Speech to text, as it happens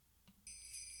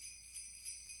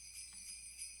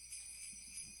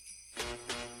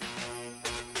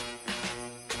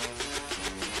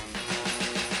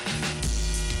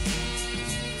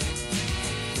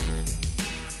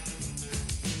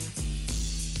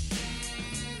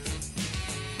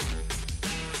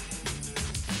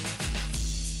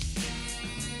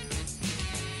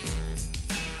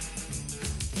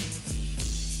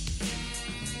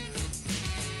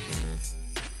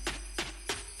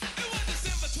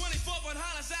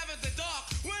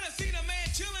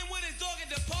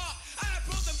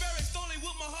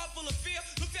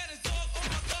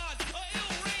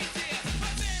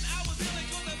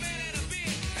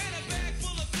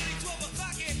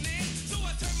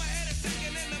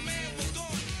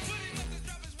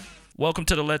Welcome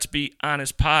to the Let's Be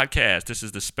Honest podcast. This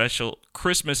is the special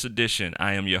Christmas edition.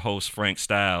 I am your host, Frank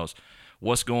Styles.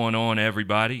 What's going on,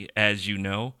 everybody? As you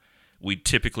know, we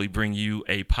typically bring you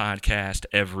a podcast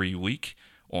every week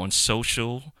on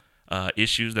social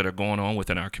issues that are going on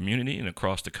within our community and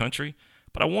across the country.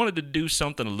 But I wanted to do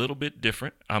something a little bit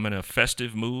different. I'm in a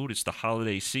festive mood. It's the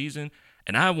holiday season.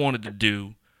 And I wanted to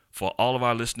do, for all of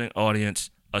our listening audience,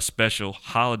 a special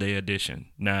holiday edition.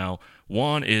 Now,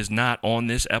 Juan is not on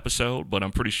this episode, but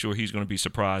I'm pretty sure he's going to be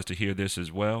surprised to hear this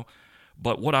as well.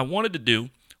 But what I wanted to do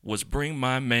was bring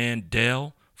my man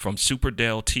Dell from Super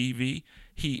Dell TV.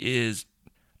 He is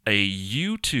a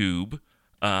YouTube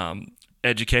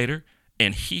educator,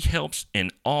 and he helps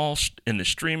in the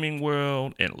streaming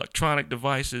world and electronic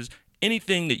devices.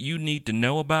 Anything that you need to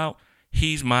know about,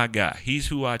 he's my guy. He's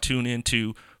who I tune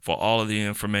into for all of the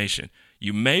information.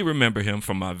 You may remember him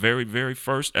from my very, very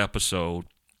first episode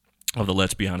of the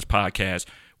Let's Be Honest podcast,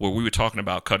 where we were talking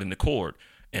about cutting the cord.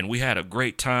 And we had a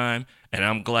great time, and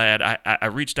I'm glad I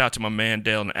reached out to my man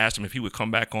Dale and asked him if he would come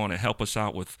back on and help us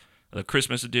out with the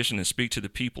Christmas edition and speak to the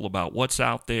people about what's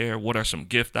out there, what are some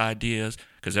gift ideas,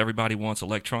 because everybody wants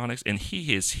electronics, and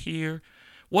he is here.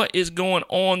 What is going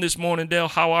on this morning, Dale?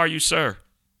 How are you, sir?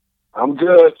 I'm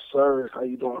good, sir. How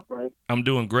you doing, Frank? I'm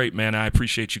doing great, man. I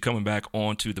appreciate you coming back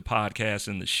onto the podcast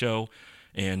and the show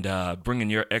and bringing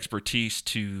your expertise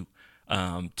to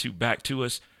back to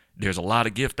us. There's a lot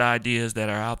of gift ideas that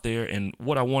are out there, and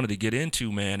what I wanted to get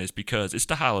into, man, is because it's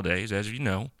the holidays, as you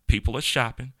know. People are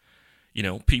shopping.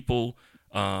 People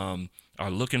are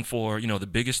looking for, the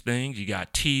biggest things. You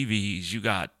got TVs, you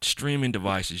got streaming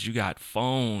devices, you got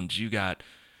phones, you got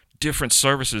different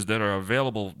services that are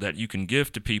available that you can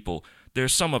give to people.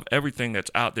 There's some of everything that's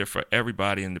out there for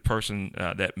everybody, and the person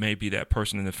that may be that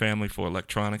person in the family for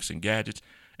electronics and gadgets.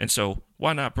 And so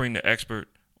why not bring the expert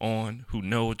on who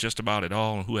knows just about it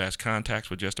all and who has contacts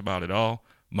with just about it all,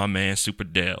 my man Super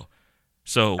Dell.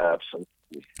 So absolutely.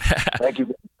 Thank you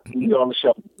for being on the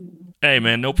show. Hey,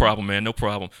 man, no problem, man, no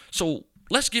problem. So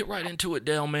let's get right into it,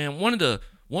 Dell, man. One of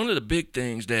the big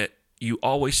things that you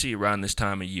always see around this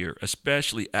time of year,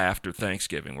 especially after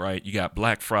Thanksgiving, right? You got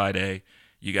Black Friday,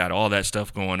 you got all that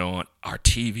stuff going on. Our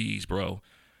TVs, bro.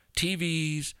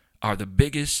 TVs are the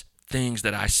biggest things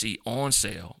that I see on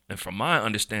sale. And from my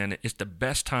understanding, it's the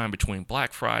best time between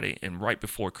Black Friday and right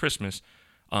before Christmas,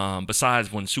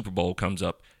 besides when Super Bowl comes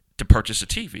up, to purchase a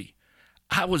TV.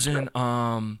 I was in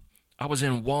Walmart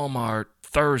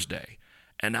Thursday,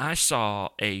 and I saw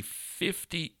a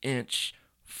 50-inch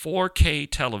 4K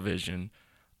television.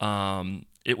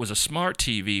 It was a smart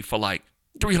TV for like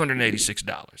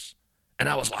 $386. And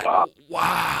I was like,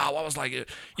 wow. I was like, it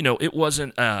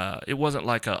wasn't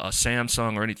like a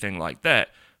Samsung or anything like that,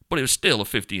 but it was still a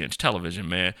 50-inch television,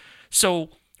 man.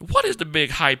 So what is the big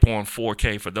hype on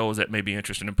 4K for those that may be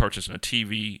interested in purchasing a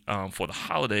TV for the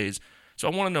holidays? So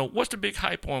I want to know, what's the big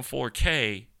hype on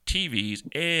 4K TVs,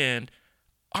 and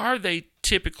are they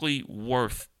typically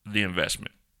worth the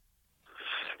investment?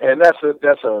 And that's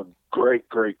a great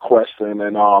question.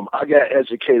 And I got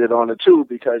educated on it too,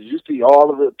 because you see all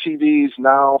of the TVs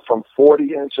now from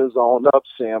 40 inches on up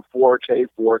saying 4K.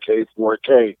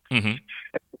 Mm-hmm.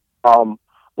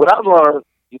 What I've learned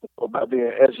by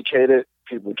being educated,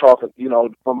 people talking,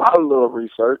 from my little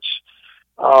research,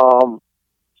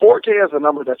 4K is a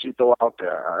number that you throw out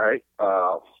there. All right.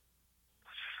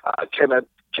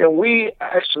 Can we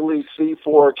actually see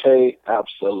 4K?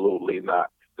 Absolutely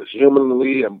not. It's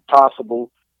humanly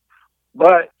impossible.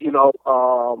 But,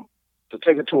 to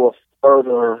take it to a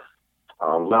further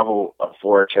level of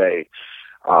 4K,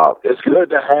 it's good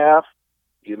to have.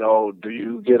 Do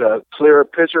you get a clearer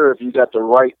picture if you got the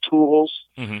right tools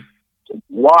mm-hmm. to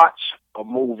watch a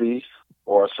movie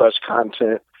or such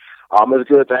content? It's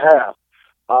good to have.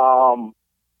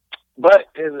 But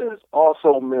it is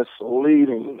also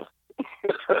misleading.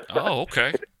 Oh,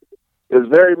 okay. It's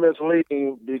very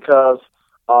misleading because,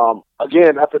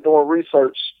 again, after doing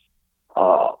research,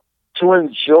 to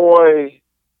enjoy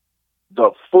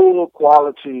the full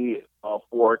quality of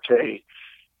 4K,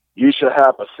 you should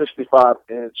have a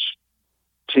 65-inch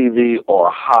TV or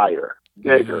higher,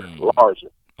 bigger, larger.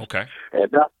 Okay.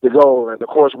 And that's the goal. And, of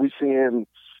course, we're seeing,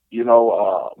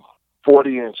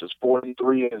 40 inches,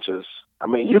 43 inches. I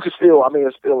mean, it's still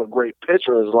a great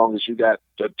picture as long as you got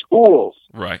the tools.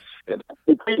 Right. And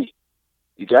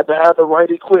you got to have the right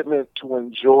equipment to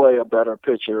enjoy a better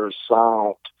picture,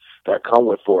 sound that come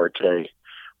with 4K.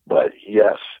 But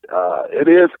yes, it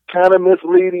is kind of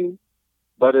misleading,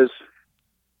 but it's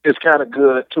kind of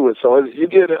good to it. So you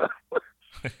get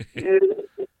it's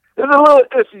a little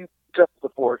iffy just the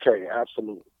 4K,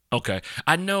 absolutely. Okay.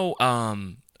 I know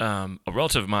a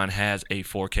relative of mine has a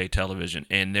 4K television,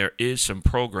 and there is some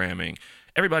programming.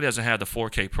 Everybody doesn't have the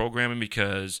 4K programming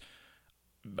because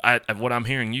what I'm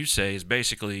hearing you say is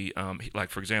basically, like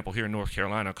for example, here in North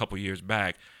Carolina, a couple years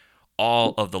back,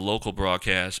 all of the local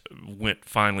broadcasts went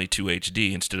finally to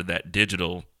HD instead of that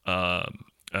digital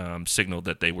signal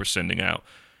that they were sending out,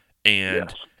 and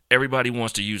Yes. everybody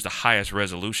wants to use the highest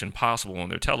resolution possible on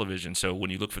their television. So when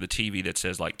you look for the TV that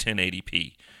says like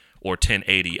 1080p or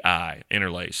 1080i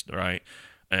interlaced, right,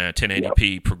 Yep.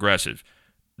 1080p progressive,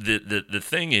 the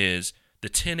thing is the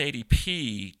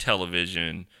 1080p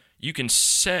television, you can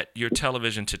set your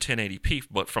television to 1080p,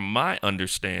 but from my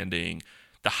understanding,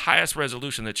 the highest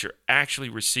resolution that you're actually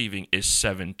receiving is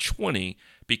 720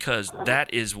 because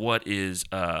that is what is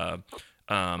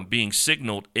being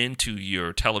signaled into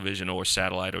your television or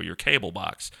satellite or your cable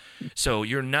box. So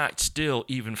you're not still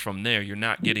even from there. You're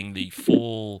not getting the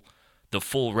full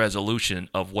resolution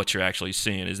of what you're actually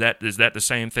seeing. Is that the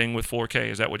same thing with 4K?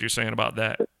 Is that what you're saying about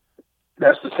that?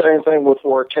 That's the same thing with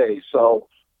 4K. So,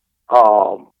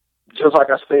 just like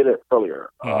I stated earlier,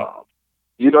 Mm-hmm.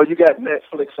 you got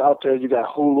Netflix out there, you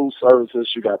got Hulu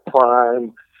services, you got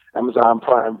Prime, Amazon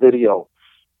Prime Video.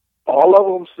 All of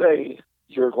them say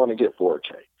you're going to get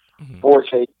 4K, Mm-hmm.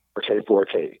 4K, 4K,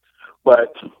 4K.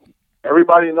 But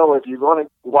everybody know if you're going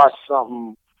to watch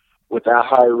something with that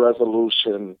high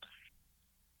resolution,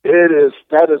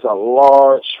 that is a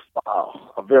large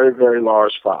file, a very, very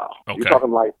large file. You're Okay.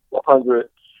 talking like 400,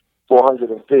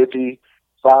 450,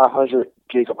 500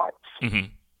 gigabytes. Mm-hmm.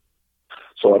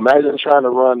 So imagine trying to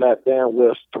run that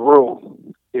bandwidth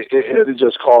through. It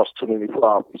just causes too many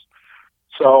problems.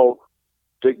 So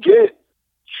to get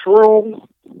true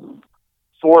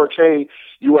 4K,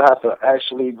 you would have to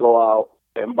actually go out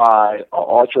and buy an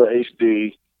Ultra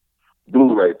HD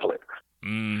Blu-ray player.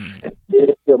 Mm. And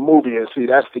get the movie, and see,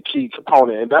 that's the key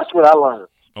component. And that's what I learned,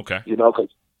 Okay. because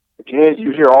again,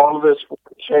 you hear all of this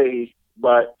 4K,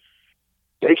 but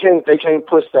they can't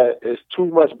push that. It's too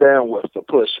much bandwidth to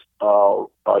push a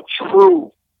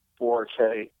true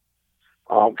 4K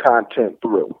content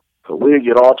through. So we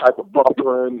get all type of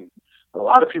buffering. A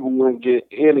lot of people wouldn't get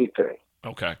anything.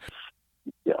 Okay.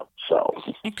 Yeah. So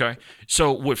Okay.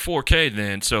 So with 4K,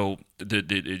 then, so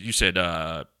you said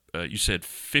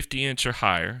 50-inch or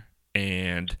higher,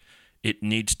 and it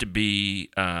needs to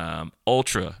be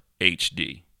Ultra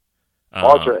HD.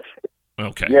 Ultra,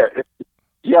 Okay.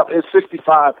 it's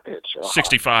 65 inch.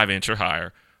 65-inch or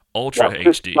higher, Ultra HD.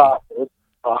 65 inch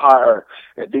or higher,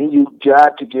 and then you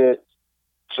got to get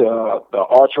to the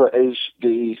Ultra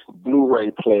HD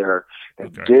Blu-ray player,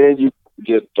 and Okay. then you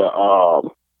get the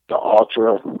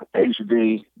Ultra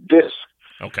HD disc.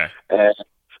 Okay. And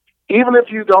even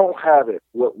if you don't have it,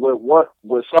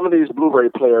 with some of these Blu-ray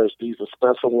players, these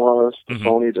expensive ones, the Mhm.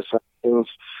 Sony, the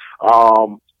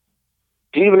Samsungs,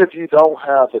 even if you don't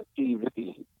have a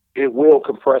TV, it will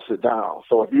compress it down.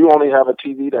 So if you only have a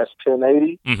TV that's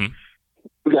 1080, Mm-hmm.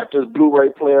 you got this Blu-ray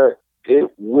player, it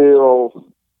will,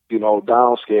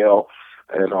 downscale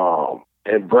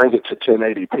and bring it to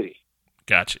 1080p.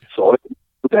 Gotcha. So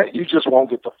that you just won't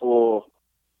get the full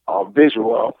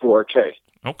visual of 4K.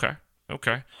 Okay.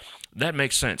 Okay. That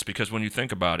makes sense because when you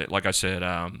think about it, like I said,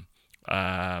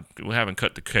 we haven't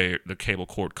cut the cable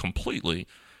cord completely,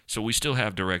 so we still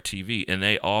have DirecTV, and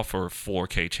they offer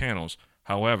 4K channels.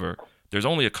 However, there's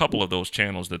only a couple of those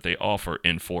channels that they offer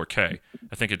in 4K.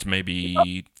 I think it's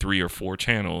maybe 3 or 4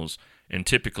 channels, and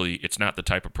typically it's not the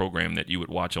type of program that you would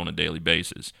watch on a daily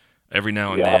basis. Every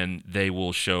now and then they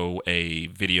will show a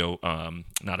video,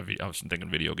 not a video, I was thinking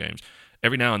video games.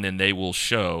 Every now and then they will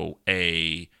show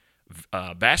a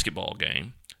basketball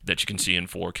game that you can see in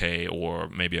 4K, or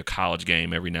maybe a college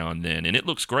game every now and then, and it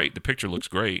looks great. The picture looks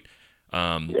great,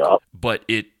 but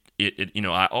it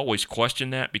I always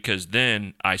question that because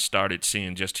then I started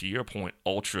seeing, just to your point,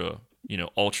 Ultra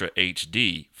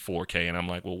HD 4K, and I'm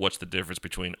like, well, what's the difference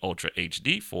between Ultra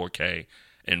HD 4K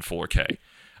and 4K?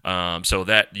 So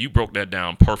that you broke that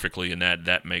down perfectly, and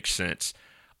that makes sense.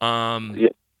 Now,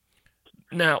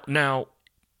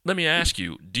 let me ask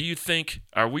you: do you think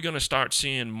are we going to start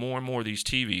seeing more and more of these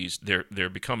TVs? They're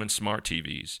becoming smart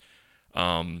TVs.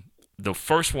 The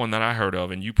first one that I heard of,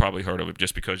 and you probably heard of it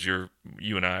just because you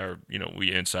and I are,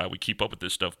 we inside, we keep up with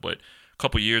this stuff. But a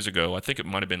couple years ago, I think it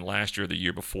might have been last year or the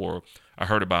year before, I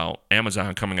heard about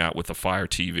Amazon coming out with a Fire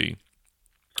TV,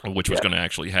 which was going to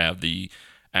actually have the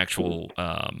actual,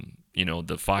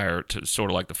 the Fire, to sort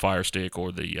of like the Fire Stick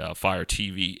or the Fire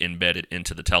TV embedded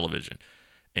into the television.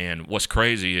 And what's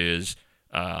crazy is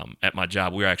at my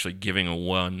job, we're actually giving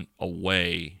one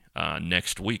away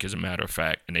next week, as a matter of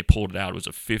fact. And they pulled it out. It was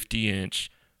a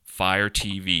 50-inch Fire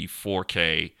TV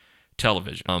 4K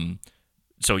television.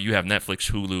 So you have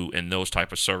Netflix, Hulu, and those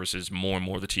type of services. More and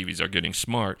more the TVs are getting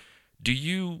smart. Do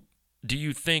you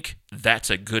think that's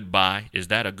a good buy? Is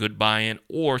that a good buy-in,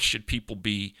 or should people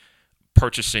be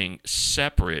purchasing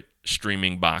separate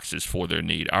streaming boxes for their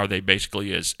need? Are they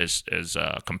basically as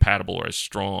compatible or as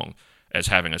strong as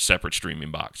having a separate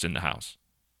streaming box in the house?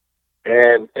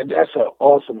 And that's an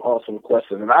awesome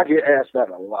question, and I get asked that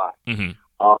a lot. Mm-hmm.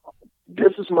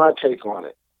 This is my take on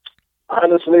it.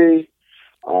 Honestly,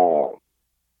 I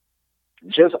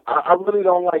really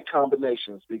don't like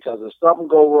combinations, because if something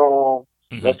go wrong,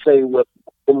 Mm-hmm. let's say with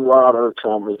router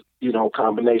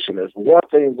combination, if one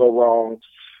thing go wrong,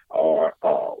 or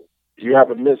you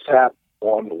have a mishap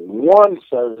on one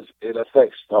service, it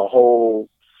affects the whole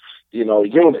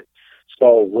unit.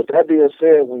 So with that being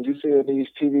said, when you see these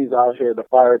TVs out here, the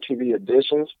Fire TV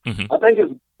editions, Mm-hmm. I think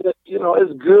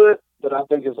it's good, but I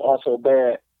think it's also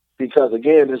bad, because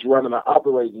again, it's running an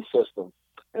operating system.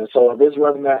 And so if it's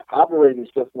running that operating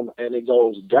system and it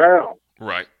goes down,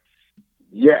 Right.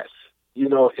 yes,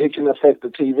 it can affect the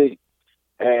TV.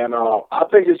 And I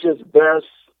think it's just best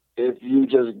if you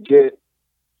just get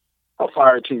a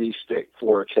Fire TV stick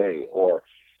 4K, or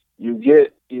you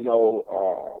get,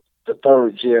 the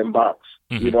third gen box.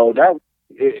 Mm-hmm. That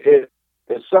it's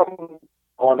something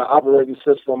on the operating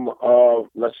system of,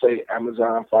 let's say,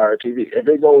 Amazon Fire TV. If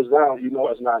it goes down,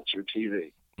 it's not your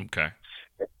TV. Okay.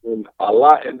 And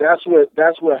that's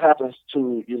what happens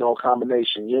to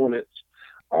combination units.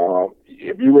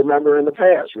 If you remember in the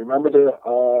past, remember the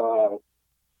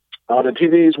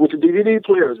TVs with the DVD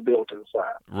players built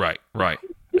inside. Right.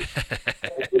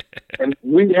 And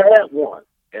we had one,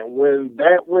 and when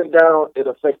that went down, it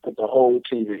affected the whole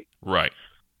TV. Right.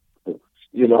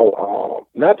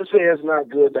 Not to say it's not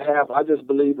good to have. I just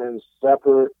believe in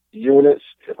separate units.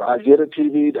 If I get a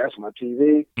TV, that's my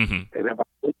TV. Mm-hmm. And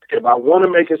if I want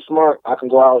to make it smart, I can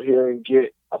go out here and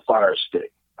get a Fire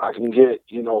Stick. I can get,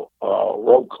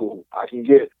 Roku. I can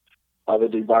get other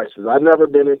devices. I've never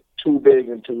been too big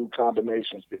into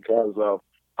combinations because of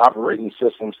operating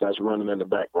systems that's running in the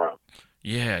background.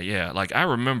 Yeah. Like, I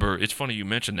remember, it's funny you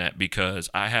mentioned that, because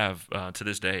I have, to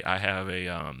this day, I have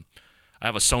a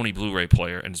Sony Blu-ray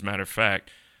player. And as a matter of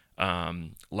fact,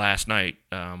 last night,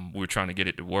 we were trying to get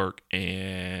it to work,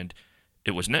 and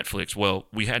it was Netflix. Well,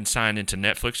 we hadn't signed into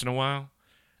Netflix in a while.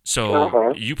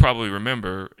 So you probably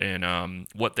remember, and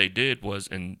what they did was,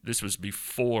 and this was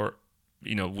before,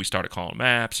 we started calling them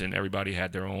apps, and everybody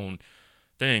had their own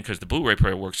thing, because the Blu-ray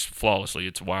player works flawlessly.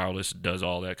 It's wireless, it does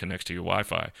all that, connects to your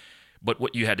Wi-Fi. But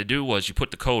what you had to do was you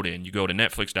put the code in. You go to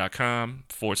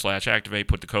netflix.com/activate,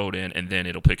 put the code in, and then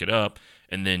it'll pick it up,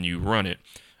 and then you run it.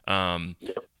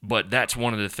 But that's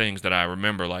one of the things that I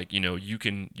remember. Like, you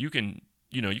can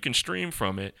stream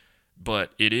from it,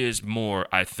 but it is more,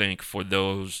 I think, for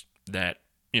those that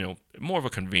more of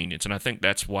a convenience. And I think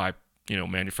that's why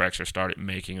manufacturers started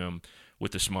making them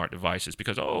with the smart devices,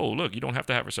 because look, you don't have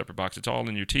to have a separate box. It's all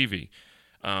in your TV.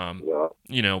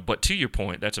 But to your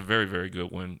point, that's a very, very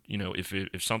good one.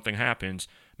 If something happens,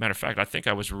 matter of fact, I think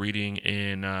I was reading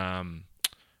in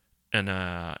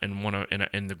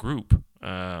the group,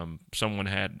 someone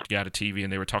had got a TV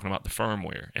and they were talking about the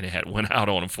firmware, and it had went out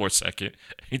on him for a second.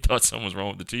 He thought something was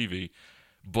wrong with the TV,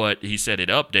 but he said it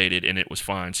updated and it was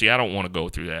fine. See, I don't want to go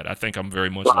through that. I think I'm very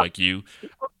much like you.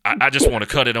 I just want to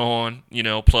cut it on,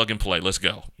 plug and play. Let's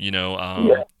go.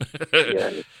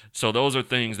 So those are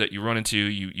things that you run into.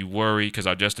 You worry, because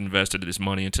I just invested this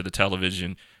money into the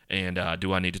television, and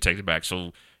do I need to take it back?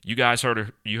 So you guys heard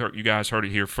it. You guys heard it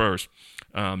here first.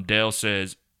 Dale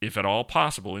says, if at all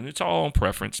possible, and it's all on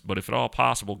preference, but if at all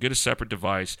possible, get a separate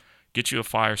device. Get you a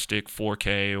Fire Stick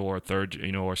 4K or a third,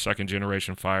 or second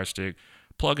generation Fire Stick.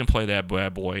 Plug and play that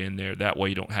bad boy in there. That way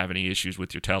you don't have any issues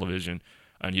with your television,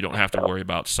 and you don't have to worry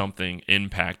about something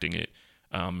impacting it,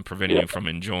 preventing you from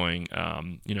enjoying,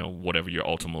 whatever your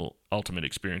ultimate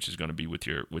experience is going to be with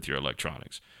your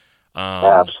electronics.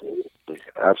 Absolutely.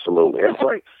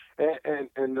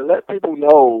 And to let people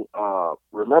know,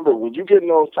 remember, when you get in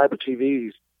those type of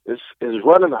TVs, it's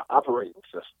running an operating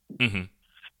system. Mm-hmm.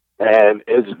 And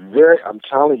it's I'm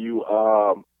telling you,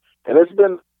 and it's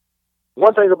been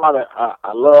one thing about it.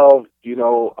 I love,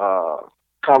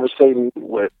 conversating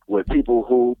with people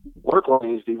who work on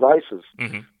these devices.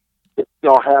 Mm-hmm.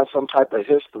 Have some type of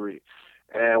history.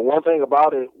 And one thing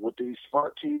about it with these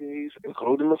smart TVs,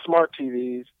 including the smart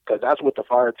TVs, because that's what the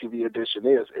Fire TV edition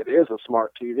is. It is a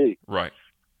smart TV. Right.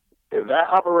 If that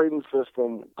operating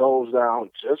system goes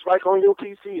down, just like on your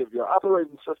PC, if your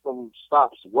operating system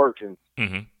stops working,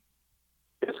 mm-hmm.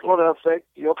 it's going to affect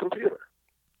your computer.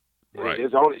 Right.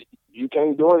 You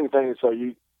can't do anything, so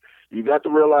You got to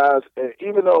realize,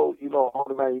 even though, all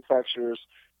the manufacturers,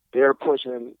 they're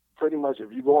pushing pretty much,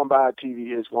 if you go and buy a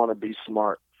TV, it's going to be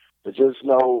smart. But just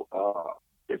know,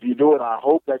 if you do it, I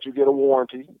hope that you get a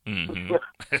warranty, Mm-hmm.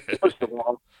 first of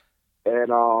all.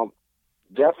 And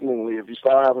definitely, if you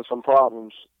start having some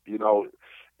problems,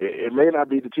 it may not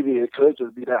be the TV. It could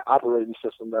just be that operating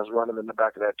system that's running in the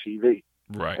back of that TV.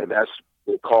 Right. And that's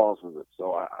what causes it.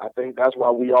 So I think that's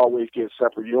why we always get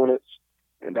separate units.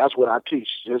 And that's what I teach.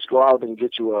 Just go out and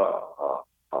get you a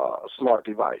smart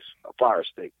device, a Fire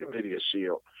Stick, NVIDIA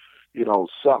Shield,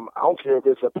 something. I don't care if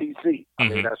it's a PC. I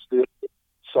mean, that's still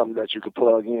something that you can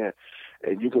plug in,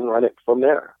 and you can run it from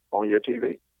there on your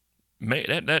TV.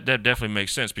 That definitely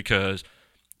makes sense because,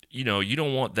 you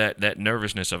don't want that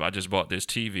nervousness of I just bought this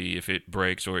TV. If it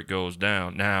breaks or it goes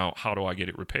down, now how do I get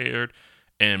it repaired?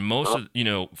 And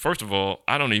first of all,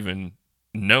 I don't even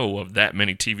know of that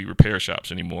many TV repair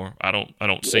shops anymore. I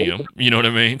don't see them. You know what I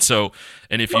mean? So,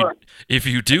 and if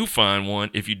you do find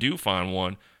one, if you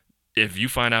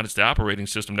find out it's the operating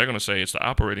system, they're going to say it's the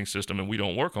operating system, and we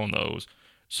don't work on those.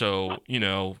 So,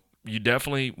 you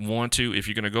definitely want to, if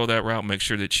you're going to go that route, make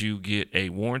sure that you get a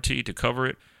warranty to cover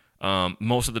it.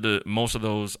 Most of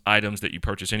those items that you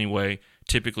purchase anyway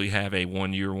typically have a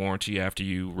 1-year warranty after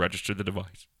you register the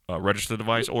device.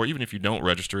 Or even if you don't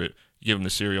register it, give them the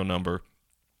serial number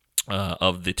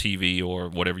of the TV or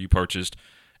whatever you purchased,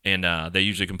 and they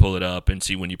usually can pull it up and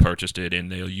see when you purchased it,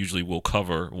 and they usually will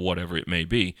cover whatever it may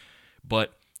be.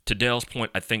 But to Dell's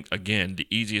point, I think, again, the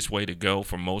easiest way to go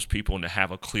for most people and to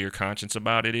have a clear conscience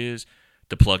about it is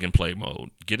the plug-and-play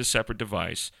mode. Get a separate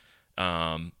device.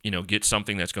 Get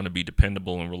something that's going to be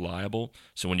dependable and reliable.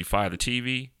 So when you fire the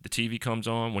TV comes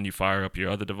on. When you fire up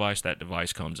your other device, that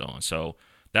device comes on. So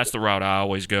that's the route I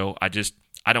always go. I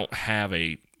don't have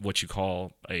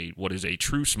what is a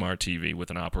true smart TV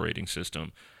with an operating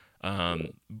system.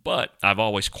 But I've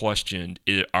always questioned,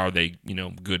 are they,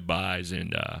 good buys?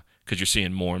 And because you're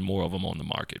seeing more and more of them on the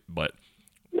market. But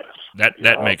yes,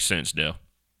 that makes sense, Dale.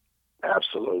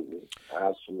 Absolutely.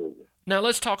 Now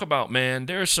let's talk about, man,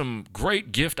 there are some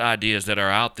great gift ideas that are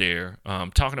out there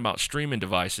talking about streaming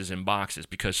devices and boxes,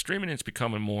 because streaming is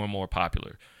becoming more and more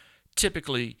popular.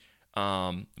 Typically,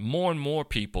 more and more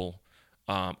people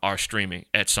are streaming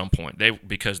at some point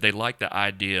because they like the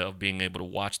idea of being able to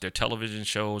watch their television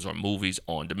shows or movies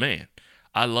on demand.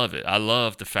 I love it. I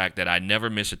love the fact that I never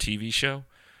miss a TV show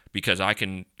because I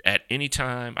can, at any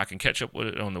time, I can catch up with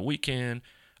it on the weekend.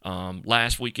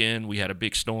 Last weekend, we had a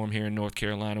big storm here in North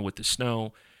Carolina with the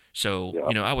snow.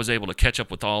 So, I was able to catch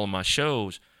up with all of my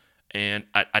shows, and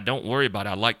I don't worry about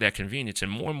it. I like that convenience,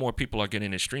 and more people are getting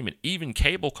into streaming. Even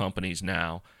cable companies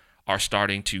now are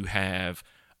starting to have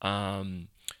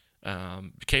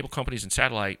cable companies and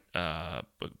satellite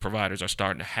providers are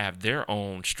starting to have their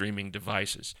own streaming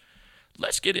devices.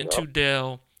 Let's get into,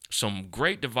 Dell, some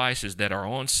great devices that are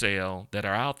on sale that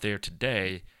are out there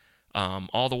today,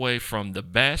 all the way from the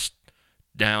best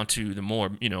down to the more,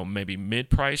 maybe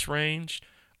mid-price range,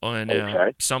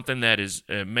 and something that is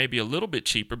maybe a little bit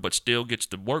cheaper but still gets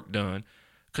the work done.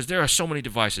 Because there are so many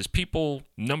devices. People,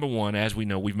 number one, as we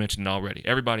know, we've mentioned it already,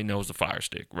 everybody knows the Fire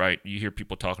Stick, right? You hear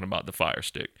people talking about the Fire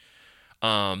Stick.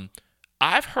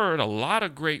 I've heard a lot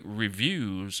of great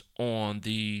reviews on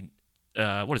the,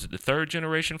 the third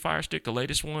generation Fire Stick, the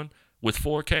latest one with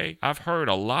 4K. I've heard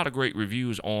a lot of great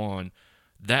reviews on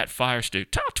that Fire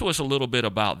Stick. Talk to us a little bit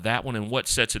about that one and what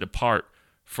sets it apart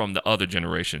from the other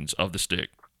generations of the stick.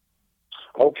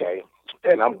 Okay.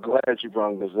 And I'm glad you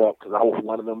brought this up because I was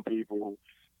one of them people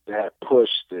that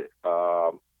pushed it.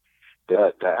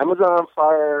 The Amazon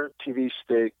Fire TV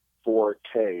Stick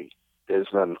 4K is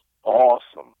an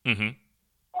awesome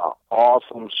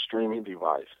streaming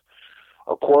device.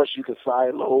 Of course, you can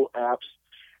side load apps,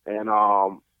 and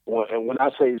when I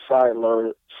say side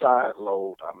load, I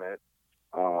mean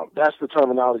that's the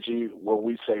terminology when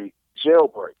we say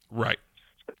jailbreak. Right.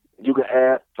 You can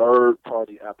add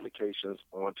third-party applications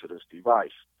onto this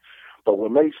device, but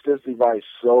what makes this device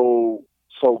so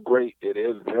great,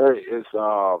 it's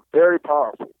very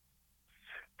powerful.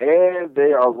 And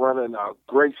they are running a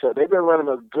great sale. They've been running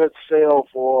a good sale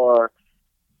for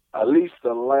at least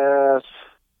the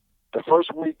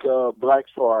first week of Black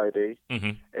Friday,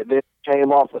 and then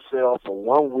came off a sale for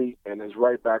 1 week and is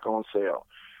right back on sale.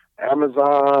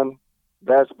 Amazon,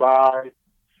 Best Buy,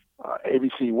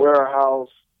 ABC Warehouse,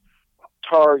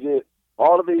 Target,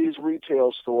 all of these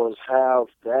retail stores have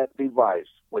that device,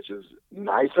 which is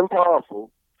nice and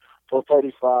powerful, for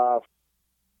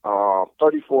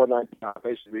 $34.99,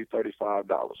 basically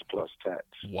 $35 plus tax.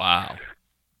 Wow.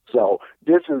 So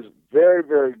this is very,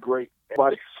 very great.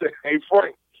 Everybody say, hey,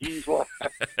 Frank, he's one.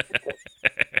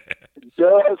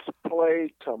 does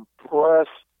play compressed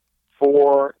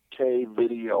 4K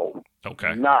video.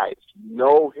 Okay. Nice.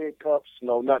 No hiccups,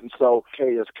 no nothing. So K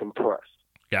is compressed.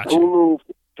 Gotcha. Hulu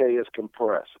K is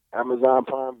compressed. Amazon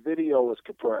Prime Video is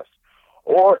compressed.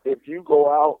 Or if you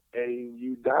go out and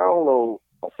you download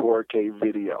a 4K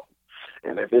video,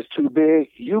 and if it's too big,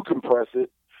 you compress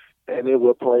it, and it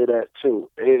will play that too.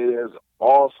 It is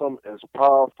awesome. It's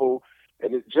powerful,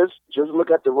 and it just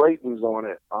look at the ratings on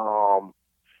it.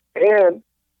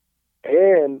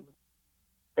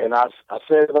 And I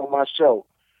said it on my show.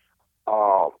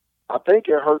 I think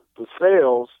it hurt the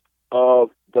sales of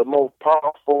the most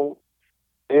powerful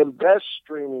and best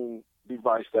streaming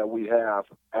device that we have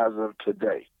as of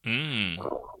today. Mm.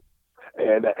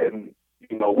 And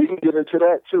you know, we can get into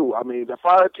that too. I mean, the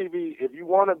Fire TV, if you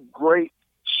want a great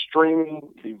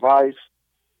streaming device,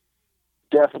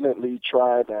 definitely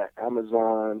try that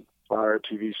Amazon Fire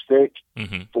TV Stick.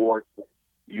 For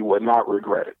you would not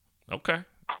regret it. Okay.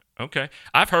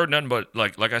 I've heard nothing but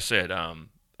like I said,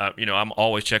 you know, I'm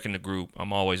always checking the group.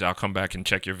 I'll come back and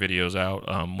check your videos out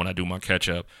when I do my catch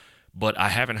up. But I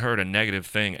haven't heard a negative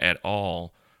thing at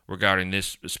all regarding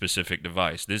this specific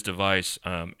device. This device,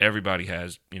 everybody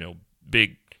has, you know,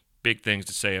 big things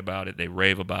to say about it. They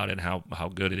rave about it,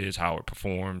 how good it is, how it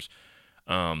performs.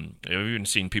 I've even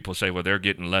seen people say, well, they're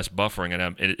getting less buffering.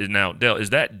 And now, Dale, is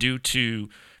that due to,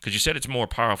 because you said it's more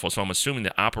powerful, so I'm assuming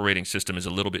the operating system is a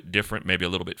little bit different, maybe a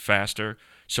little bit faster,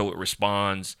 so it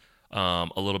responds a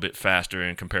little bit faster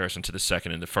in comparison to the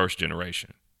second and the first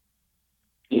generation.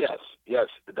 Yes.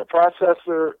 The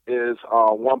processor is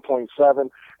 1.7,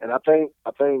 and I think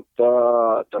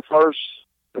the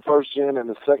first gen and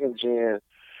the second gen,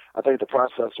 I think the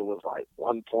processor was like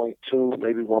 1.2,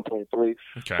 maybe 1.3.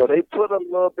 Okay. So they put a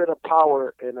little bit of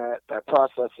power in that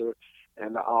processor,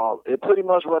 and it pretty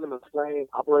much running the same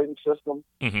operating system.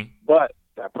 But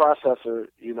that processor,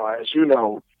 you know, as you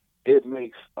know, it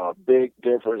makes a big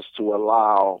difference to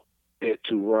allow it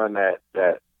to run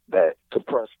that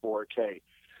compressed 4K.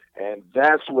 And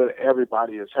that's what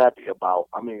everybody is happy about.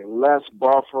 I mean, less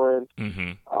buffering.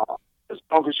 As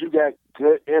long as you got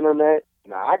good internet.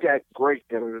 Now, I got great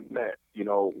internet, you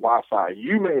know, Wi-Fi.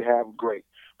 You may have great.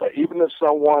 But even if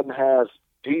someone has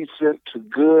decent to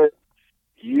good,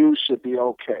 you should be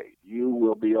okay. You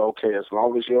will be okay as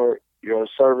long as your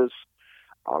service,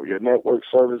 your network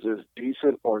service is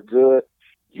decent or good.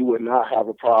 You would not have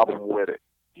a problem with it.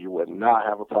 You would not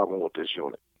have a problem with this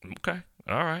unit. Okay.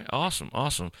 All right. Awesome.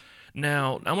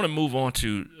 Now, I want to move on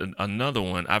to another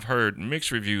one. I've heard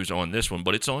mixed reviews on this one,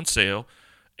 but it's on sale,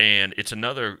 and it's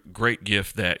another great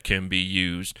gift that can be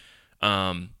used.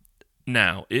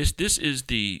 Now, this is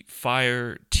the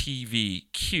Fire TV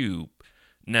Cube.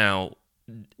 Now,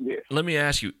 let me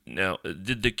ask you, now,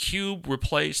 did the Cube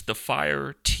replace the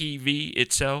Fire TV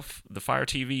itself? The Fire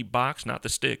TV box, not the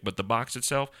stick, but the box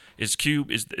itself? Is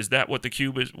that what the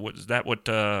Cube is? Is that what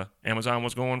Amazon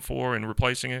was going for in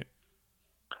replacing it?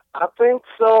 I think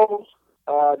so.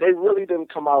 They really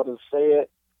didn't come out and say it,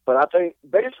 but I think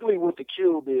basically what the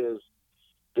Cube is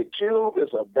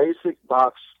a basic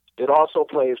box. It also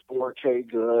plays 4K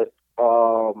good.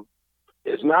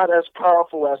 It's not as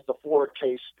powerful as the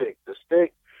 4K stick.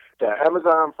 The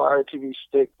Amazon Fire TV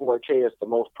Stick 4K is the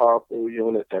most powerful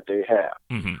unit that they have.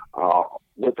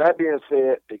 With that being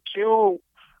said, the Cube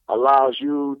allows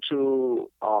you to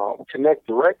connect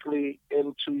directly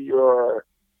into your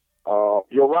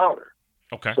router.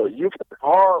 Okay. So you can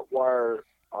hardwire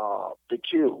the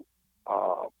Cube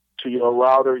to your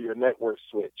router, your network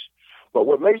switch. But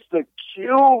what makes the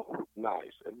Cube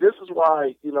nice, and this is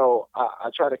why, you know,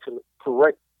 I try to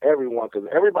correct everyone, because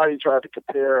everybody tried to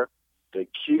compare the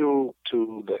Cube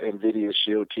to the NVIDIA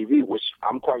Shield TV, which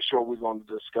I'm quite sure we're going to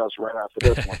discuss right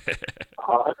after this one.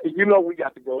 You know, we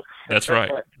got to go. That's right.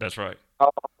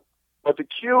 But the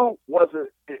Cube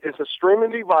it's a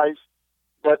streaming device,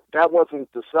 but that wasn't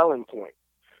the selling point.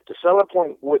 The selling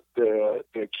point with the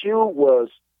Cube was,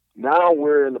 now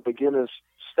we're in the beginning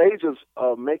stages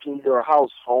of making your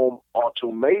house home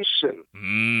automation.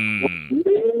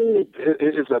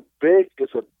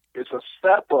 It's a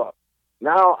step up.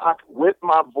 Now, with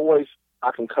my voice, I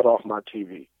can cut off my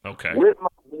TV. Okay. With my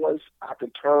voice, I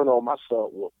can turn on my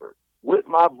subwoofer. With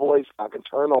my voice, I can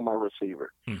turn on my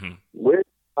receiver. With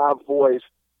my voice,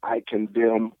 I can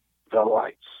dim the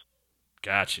lights.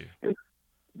 Got you.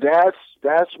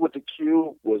 That's what the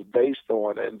Cube was based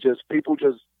on, and just people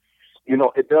just, you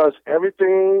know, it does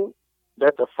everything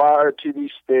that the Fire TV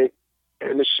Stick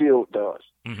and the Shield does.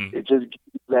 It just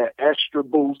gives that extra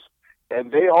boost. And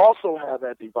they also have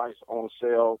that device on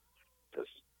sale.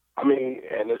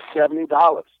 And it's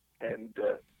 $70. And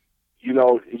you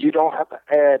don't have to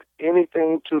add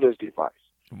anything to this device.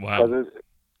 Wow. Because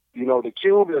the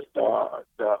Cube is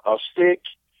a stick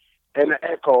and the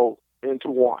Echo into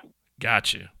one.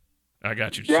 Got you. I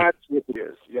got you. That's what it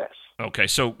is. Yes. Okay,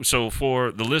 so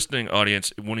for the listening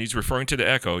audience, when he's referring to the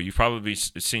Echo, you've probably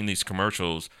seen these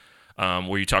commercials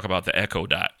where you talk about the Echo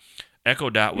Dot.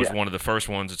 Echo Dot was one of the first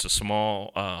ones. It's a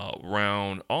small,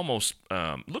 round, almost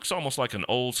looks almost like an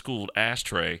old school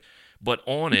ashtray, but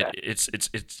on it, it's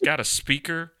got a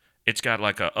speaker. It's got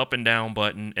like a up and down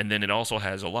button, and then it also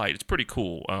has a light. It's pretty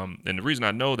cool. And the reason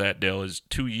I know that, Dale, is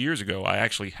 2 years ago I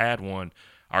actually had one.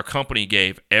 Our company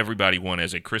gave everybody one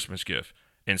as a Christmas gift.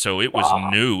 And so it was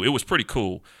new. It was pretty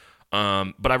cool.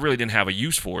 But I really didn't have a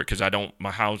use for it because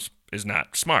my house is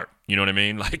not smart. You know what I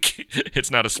mean? Like,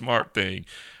 it's not a smart thing.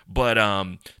 But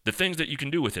the things that you can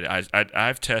do with it,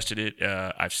 I've tested it.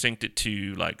 I've synced it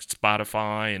to like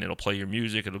Spotify, and it'll play your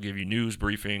music. It'll give you news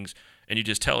briefings, and you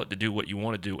just tell it to do what you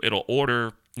want to do. It'll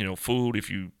order, food, if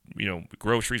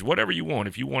groceries, whatever you want.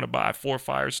 If you want to buy 4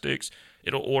 Fire Sticks,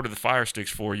 it'll order the Fire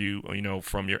Sticks for you,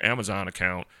 from your Amazon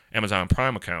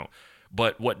Prime account.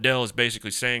 But what Dell is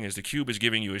basically saying is the Cube is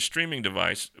giving you a streaming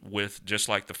device with just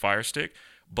like the Fire Stick,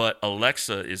 but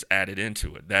Alexa is added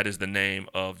into it. That is the name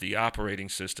of the operating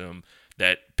system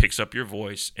that picks up your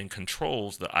voice and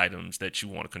controls the items that you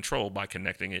want to control by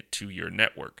connecting it to your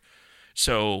network.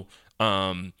 So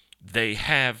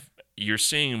you're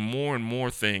seeing more and more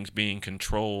things being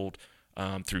controlled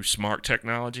through smart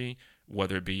technology,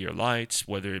 whether it be your lights,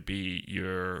 whether it be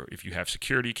if you have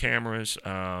security cameras,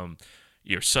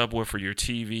 your subwoofer, your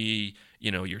TV,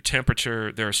 your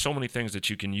temperature. There are so many things that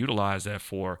you can utilize that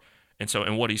for.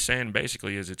 And what he's saying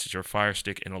basically is it's your Fire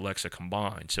Stick and Alexa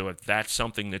combined. So if that's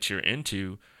something that you're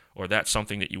into, or that's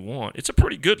something that you want, it's a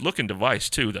pretty good looking device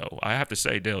too, though. I have to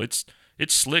say, Dale, it's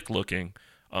slick looking.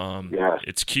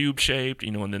 It's cube shaped,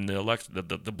 and then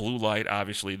the blue light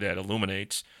obviously that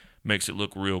illuminates makes it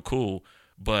look real cool.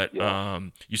 But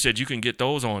you said you can get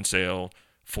those on sale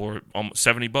for almost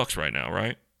 $70 right now,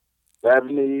 right?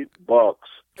 $70,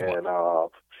 and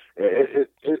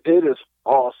it is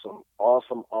awesome.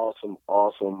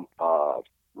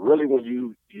 Really, when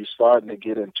you starting to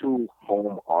get into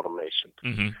home automation,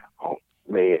 oh,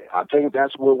 man, I think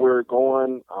that's where we're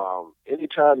going.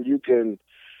 Anytime you can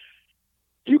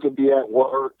be at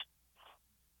work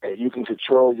and you can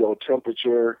control your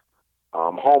temperature,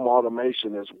 home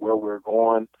automation is where we're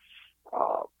going.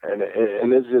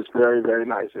 And it's just very, very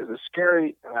nice. Is it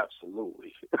scary?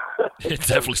 Absolutely. It's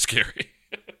definitely scary.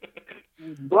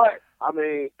 But I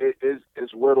mean,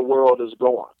 it's where the world is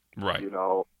going, right? And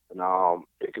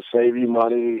it can save you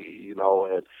money,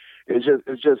 and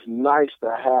it's just nice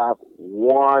to have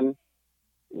one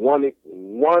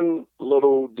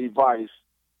little device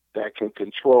that can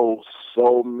control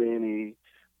so many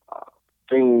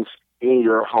things in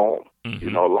your home,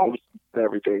 along with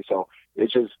everything. So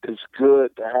it's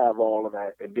good to have all of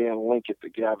that and then link it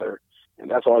together, and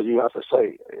that's all you have to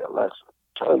say. Let's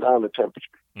turn down the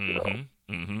temperature. And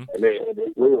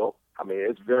it will. I mean,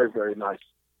 it's very, very nice.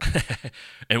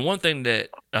 And one thing that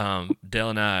Dell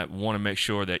and I want to make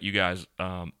sure that you guys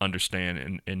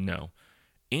understand and know,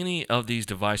 any of these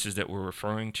devices that we're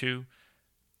referring to,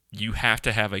 you have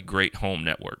to have a great home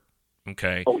network.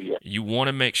 Okay. Oh, yeah. You want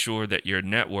to make sure that your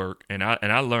network, and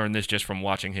I learned this just from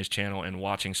watching his channel and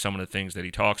watching some of the things that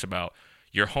he talks about.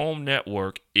 Your home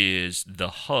network is the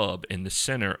hub in the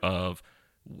center of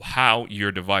how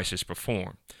your devices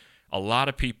perform. A lot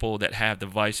of people that have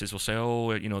devices will say,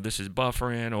 oh, this is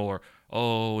buffering, or,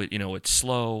 oh, it's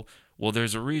slow. Well,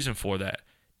 there's a reason for that.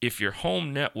 If your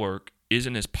home network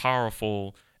isn't as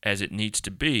powerful as it needs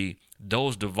to be,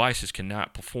 those devices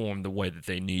cannot perform the way that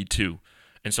they need to.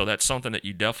 And so that's something that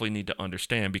you definitely need to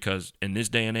understand, because in this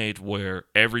day and age where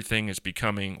everything is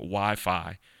becoming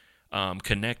Wi-Fi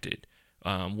connected,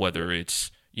 whether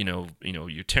it's,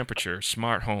 your temperature,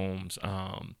 smart homes,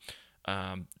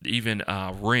 even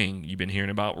Ring. You've been hearing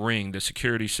about Ring, the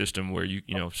security system where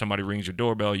if somebody rings your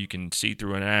doorbell, you can see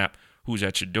through an app who's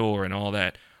at your door and all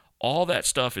that. All that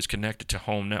stuff is connected to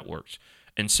home networks.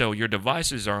 And so your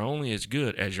devices are only as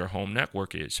good as your home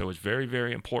network is. So it's very,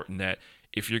 very important that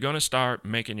if you're going to start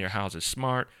making your houses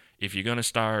smart, if you're going to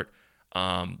start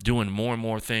doing more and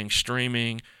more things,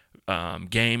 streaming,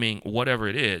 gaming, whatever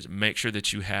it is, make sure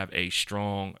that you have a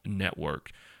strong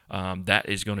network. That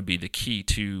is going to be the key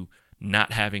to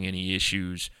not having any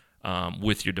issues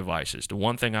with your devices. The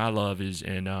one thing I love is,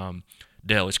 and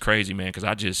Dell, it's crazy, man, because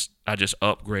I just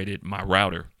upgraded my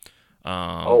router.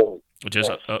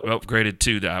 Upgraded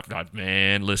to that.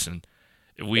 Man, listen,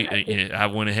 I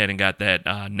went ahead and got that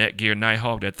Netgear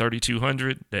Nighthawk, that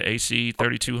 3200, the AC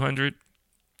 3200.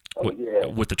 Oh, yeah.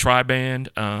 with the tri-band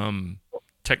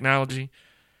technology.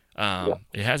 Yeah.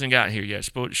 It hasn't gotten here yet.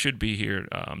 It should be here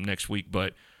next week,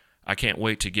 but I can't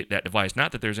wait to get that device.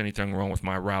 Not that there's anything wrong with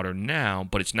my router now,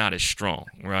 but it's not as strong,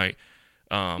 right?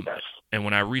 Yes. And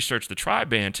when I researched the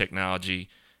tri-band technology,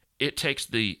 it takes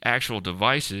the actual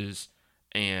devices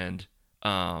and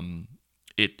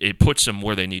it puts them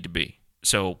where they need to be.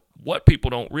 So what people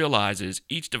don't realize is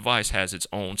each device has its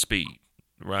own speed,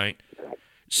 right?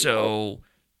 So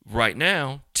right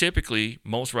now, typically,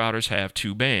 most routers have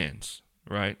two bands,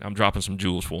 right? I'm dropping some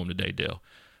jewels for them today, Dale.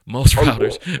 Most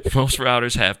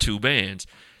routers have two bands.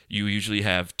 You usually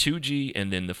have 2G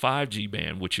and then the 5G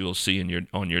band, which you'll see in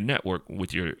on your network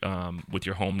with your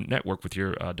home network with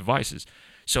your devices.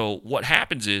 So what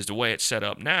happens is the way it's set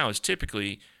up now is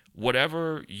typically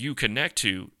whatever you connect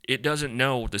to, it doesn't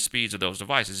know the speeds of those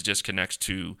devices. It just connects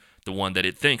to the one that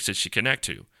it thinks it should connect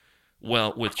to.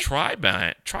 Well, with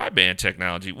tri-band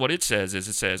technology, what it says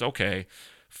is, okay,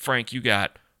 Frank, you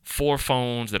got 4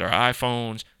 phones that are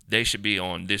iPhones. They should be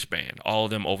on this band. All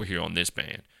of them over here on this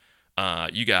band.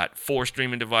 You got 4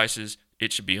 streaming devices.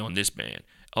 It should be on this band.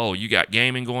 Oh, you got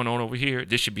gaming going on over here.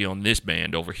 This should be on this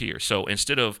band over here. So it's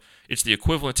the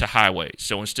equivalent to highway.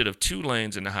 So instead of 2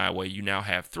 lanes in the highway, you now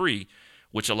have 3,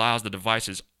 which allows the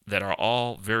devices that are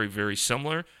all very, very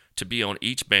similar to be on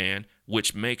each band,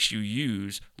 which makes you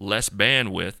use less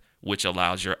bandwidth, which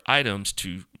allows your items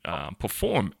to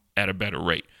perform at a better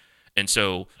rate. And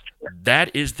so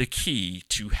that is the key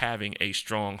to having a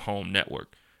strong home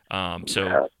network.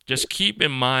 So just keep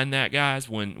in mind that, guys,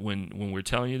 when we're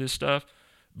telling you this stuff,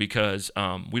 because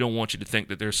we don't want you to think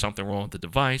that there's something wrong with the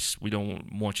device. We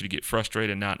don't want you to get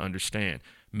frustrated and not understand.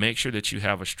 Make sure that you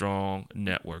have a strong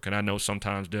network. And I know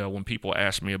sometimes, Dale, when people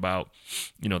ask me about,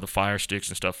 the Fire Sticks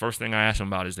and stuff, first thing I ask them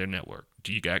about is their network.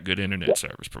 Do you got good internet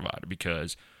service provider?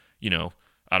 Because,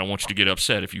 I don't want you to get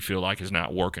upset if you feel like it's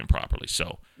not working properly.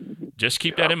 So just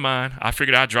keep that in mind. I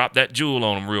figured I'd drop that jewel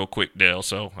on them real quick, Dale.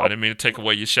 So I didn't mean to take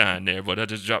away your shine there, but I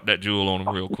just dropped that jewel on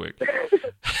them real quick.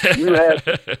 You have,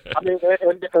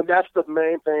 and that's the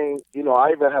main thing.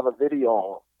 I even have a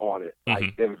video on it.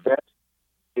 Like, invest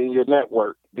in your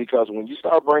network, because when you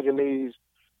start bringing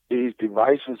these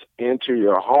devices into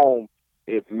your home,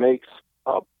 it makes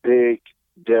a big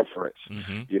difference.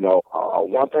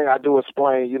 One thing I do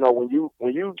explain, when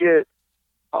you get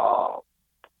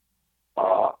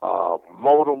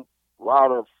modem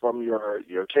router from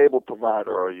your cable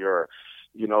provider or your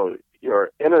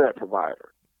internet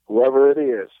provider, whoever it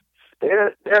is,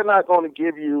 they're not going to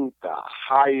give you the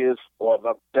highest or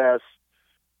the best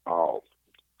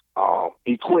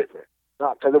equipment,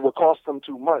 not because it will cost them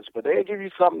too much, but they give you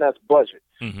something that's budget,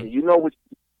 and what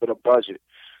with a budget.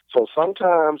 So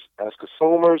sometimes as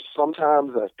consumers,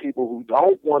 sometimes as people who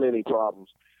don't want any problems,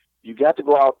 you got to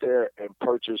go out there and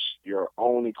purchase your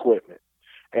own equipment.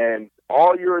 And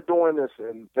all you're doing is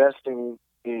investing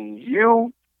in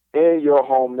you and your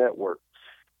home network.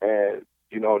 And,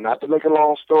 not to make a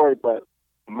long story, but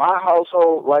my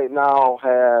household right now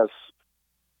has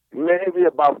maybe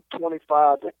about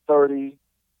 25 to 30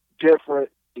 different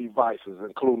devices,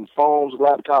 including phones,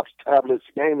 laptops, tablets,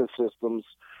 gaming systems,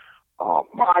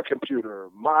 my computer,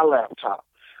 my laptop.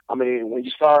 I mean, when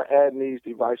you start adding these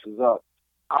devices up,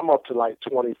 I'm up to like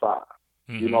 25.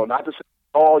 Not to say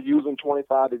all using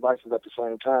 25 devices at the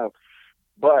same time,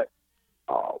 but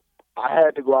I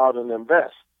had to go out and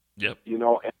invest. Yep. And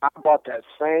I bought that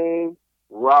same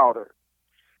router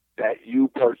that you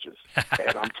purchased,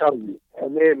 and I'm telling you,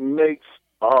 and it makes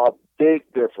a big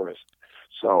difference.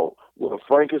 So what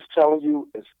Frank is telling you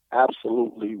is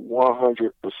absolutely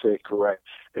 100% correct.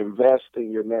 Invest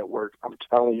in your network. I'm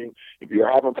telling you, if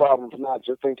you're having problems, not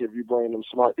just think if you bring them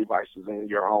smart devices in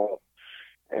your home,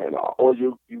 and or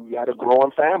you got a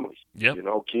growing family. Yep.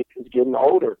 Kids getting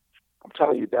older. I'm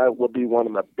telling you, that would be one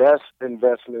of the best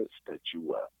investments that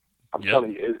you.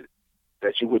 Telling you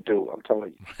that you would do. I'm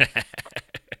telling you.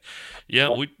 Yeah,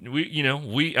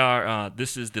 we are.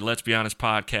 This is the Let's Be Honest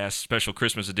podcast special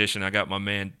Christmas edition. I got my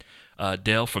man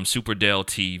Dale from Super Dale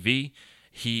TV.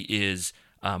 He is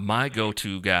my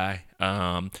go-to guy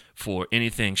for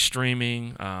anything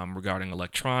streaming regarding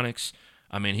electronics.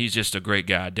 I mean, he's just a great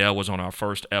guy. Dale was on our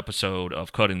first episode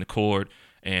of Cutting the Cord,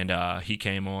 and he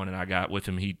came on, and I got with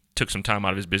him. He took some time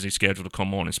out of his busy schedule to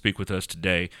come on and speak with us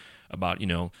today about,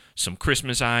 some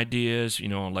Christmas ideas,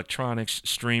 electronics,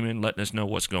 streaming, letting us know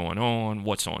what's going on,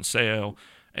 what's on sale,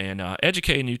 and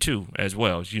educating you too as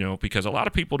well, because a lot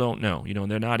of people don't know,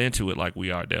 they're not into it like we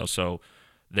are, Dale, so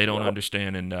they don't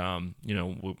understand, and,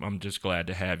 I'm just glad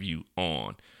to have you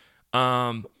on.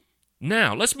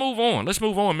 Now let's move on. Let's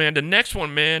move on, man. The next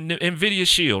one, man, NVIDIA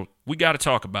Shield. We got to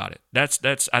talk about it.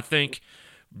 That's I think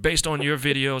based on your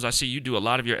videos, I see you do a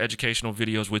lot of your educational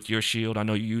videos with your Shield. I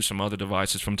know you use some other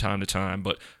devices from time to time,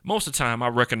 but most of the time I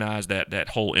recognize that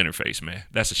whole interface, man.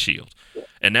 That's a Shield,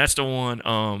 and that's the one.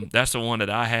 That's the one that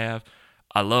I have.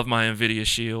 I love my NVIDIA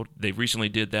Shield. They recently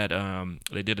did that.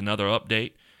 They did another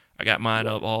update. I got mine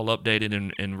up all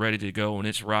updated and ready to go, and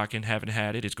it's rocking. Haven't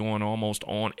had it. It's going almost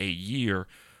on a year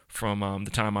from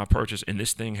the time I purchased, and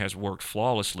this thing has worked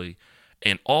flawlessly.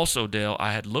 And also, Dale,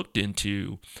 I had looked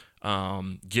into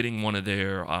getting one of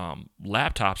their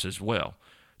laptops as well,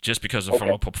 just because of, from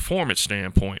a performance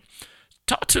standpoint.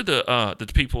 Talk to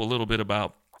the people a little bit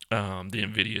about the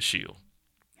NVIDIA Shield.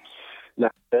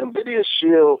 Now, the NVIDIA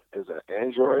Shield is an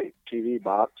Android TV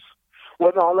box.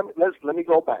 Well, no, let me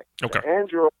go back. Okay.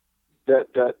 The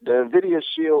NVIDIA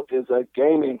Shield is a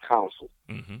gaming console.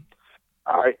 Mm-hmm.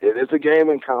 All right, it is a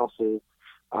gaming console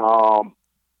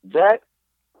that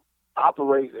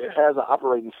operates. It has an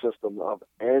operating system of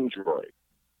Android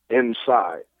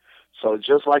inside. So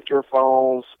just like your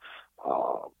phones,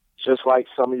 just like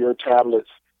some of your tablets,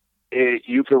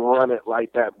 you can run it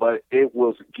like that. But it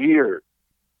was geared.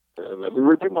 Let me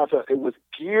repeat myself. It was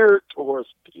geared towards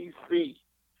PC.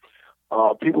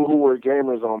 People who were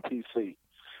gamers on PC.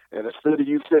 And instead of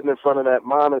you sitting in front of that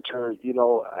monitor,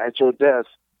 at your desk,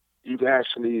 you can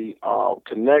actually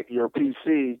connect your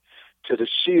PC to the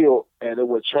Shield, and it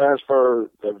would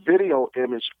transfer the video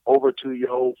image over to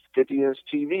your 50-inch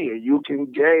TV, and you can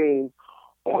game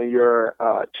on your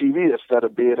TV instead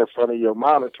of being in front of your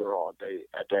monitor all day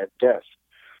at that desk.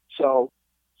 So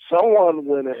someone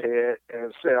went ahead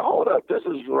and said, hold up, this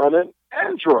is running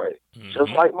Android,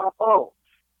 just like my phone.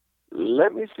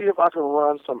 Let me see if I can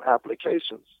run some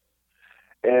applications.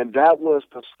 And that was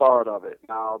the start of it.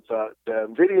 Now, the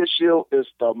NVIDIA Shield is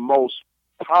the most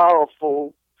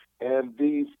powerful and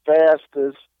the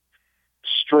fastest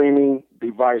streaming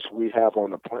device we have on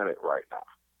the planet right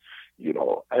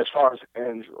now, as far as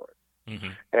Android. Mm-hmm.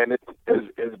 And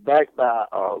it's backed by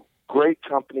a great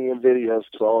company, NVIDIA.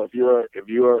 So if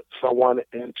you're someone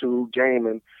into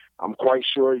gaming, I'm quite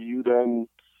sure you done,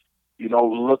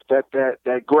 looked at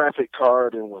that graphic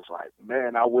card and was like,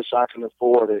 man, I wish I can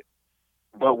afford it.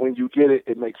 But when you get it,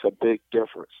 it makes a big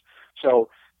difference. So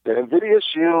the NVIDIA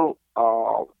Shield,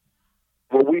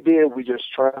 what we did, we just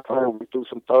transferred, we threw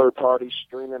some third-party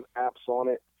streaming apps on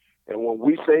it. And when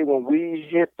we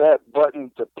hit that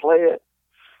button to play it,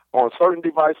 on certain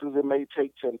devices, it may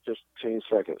take 10, 15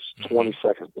 seconds, 20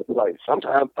 seconds to play,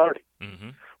 sometimes 30. Mm-hmm.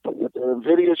 But with the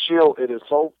NVIDIA Shield, it is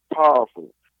so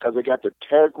powerful because it got the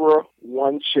Tegra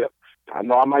 1 chip. I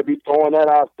know I might be throwing that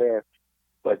out there,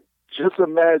 but just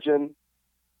imagine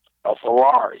a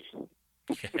Ferrari.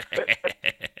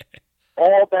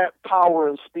 All that power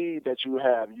and speed that you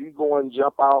have, you go and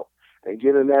jump out and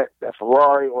get in that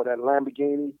Ferrari or that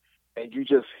Lamborghini, and you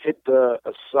just hit the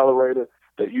accelerator,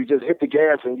 that you just hit the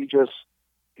gas, and you just,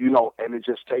 and it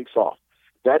just takes off.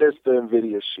 That is the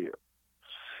NVIDIA Shield.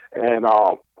 And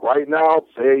right now,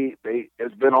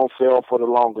 it's been on sale for the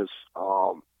longest.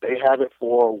 They have it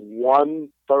for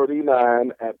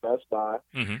 $139 at Best Buy,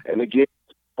 and again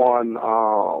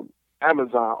on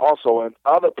Amazon also and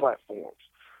other platforms.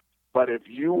 But if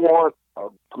you want a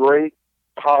great,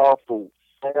 powerful,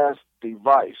 fast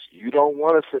device, you don't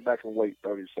want to sit back and wait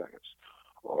 30 seconds.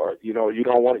 Or, you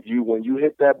don't want when you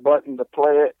hit that button to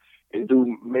play it,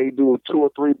 may do 2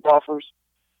 or 3 buffers,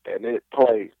 and it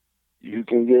plays. You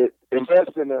can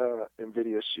invest in a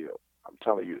NVIDIA Shield. I'm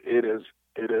telling you, it is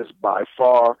by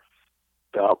far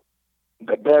the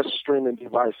best streaming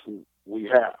device we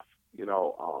have.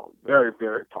 Very,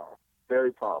 very powerful.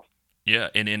 Very powerful. Yeah,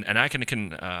 and I can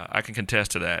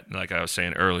contest to that. Like I was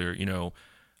saying earlier,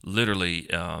 literally,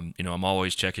 I'm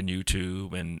always checking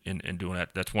YouTube and doing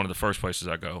that. That's one of the first places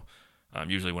I go.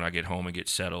 Usually when I get home and get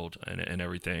settled and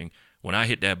everything. When I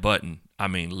hit that button,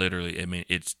 literally,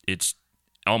 it's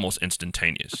almost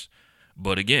instantaneous.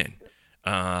 But again,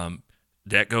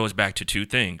 that goes back to 2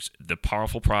 things: the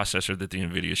powerful processor that the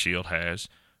NVIDIA Shield has,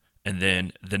 and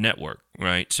then the network,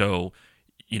 right? So,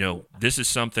 this is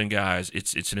something, guys,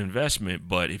 it's an investment,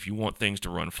 but if you want things to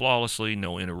run flawlessly,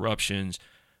 no interruptions,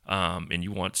 and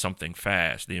you want something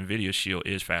fast, the NVIDIA Shield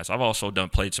is fast. I've also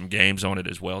played some games on it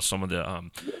as well. Some of the,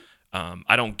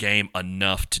 I don't game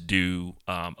enough to do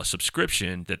a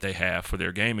subscription that they have for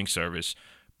their gaming service,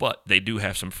 but they do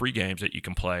have some free games that you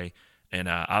can play. And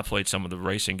I played some of the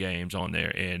racing games on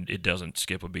there, and it doesn't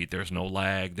skip a beat. There's no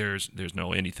lag. There's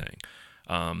no anything.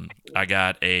 I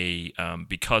got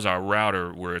because our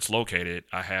router where it's located,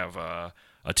 I have a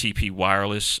TP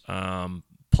wireless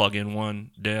plug-in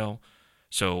one, Dell.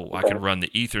 so I Okay. can run the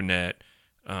Ethernet,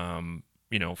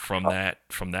 from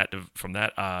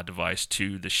that device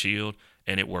to the Shield,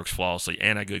 and it works flawlessly.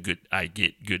 And I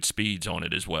get good speeds on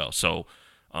it as well. So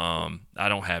I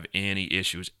don't have any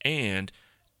issues. And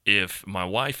if my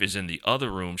wife is in the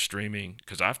other room streaming,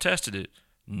 because I've tested it,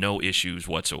 no issues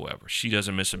whatsoever. She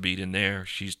doesn't miss a beat in there.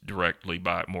 She's directly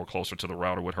more closer to the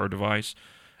router with her device.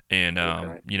 And,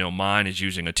 Okay. mine is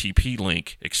using a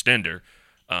TP-Link extender,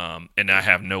 and I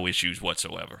have no issues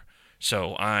whatsoever.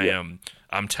 So Yeah.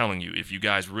 I'm telling you, if you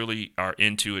guys really are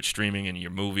into it, streaming in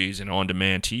your movies and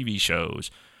on-demand TV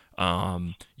shows,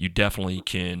 you definitely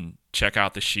can check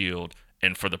out the Shield.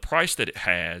 And for the price that it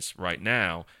has right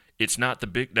now, it's not the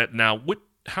big that now.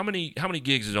 How many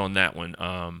gigs is on that one?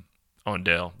 On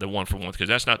Dell, the 1-for-1, because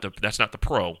that's not the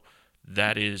Pro.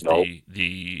 That is No.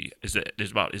 is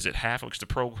it half? Because the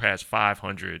Pro has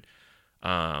 500.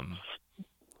 I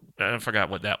forgot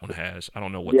what that one has. I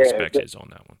don't know what the Yeah. specs is on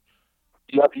that one.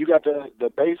 Yep. You got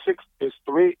the basics is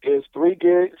 3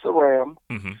 gigs of RAM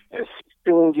Mm-hmm. and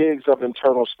 16 gigs of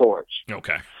internal storage.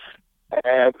 Okay.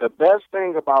 And the best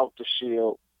thing about the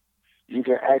Shield, you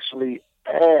can actually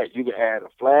you can add a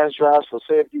flash drive. So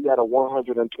say if you got a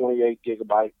 128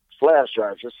 gigabyte flash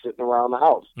drive just sitting around the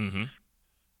house, Mm-hmm.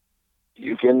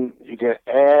 you can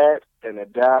add and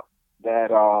adapt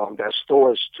that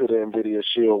storage to the NVIDIA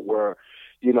Shield where,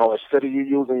 instead of you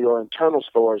using your internal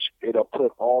storage, it'll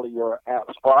put all of your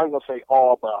apps, or I'm going to say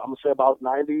all, but I'm going to say about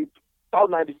 95%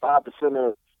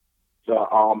 of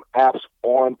the apps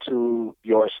onto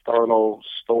your external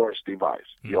storage device,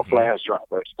 your Mhm. flash drive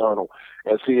or external.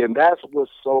 And that's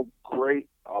what's so great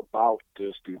about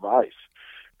this device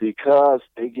because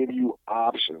they give you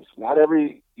options. Not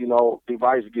every,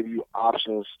 device give you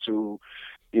options to,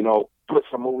 put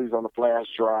some movies on the flash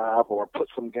drive or put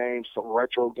some games, some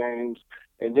retro games,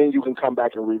 and then you can come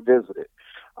back and revisit it.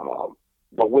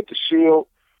 But with the Shield,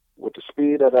 with the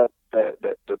speed of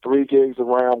the 3 gigs of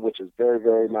RAM, which is very,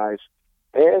 very nice.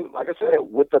 And like I said,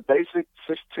 with the basic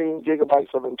 16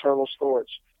 gigabytes of internal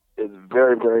storage, is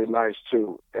very, very nice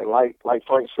too. And like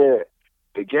Frank said,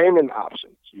 the gaming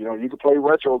options, you can play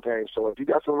retro games. So if you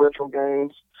got some retro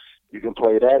games, you can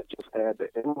play that. Just add the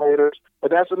emulators.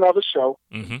 But that's another show.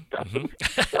 Mm-hmm. That's,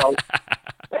 Mm-hmm.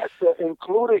 that's the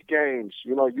included games.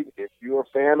 If you're a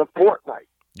fan of Fortnite,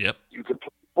 Yep. you can play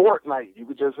Fortnite. You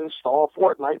could just install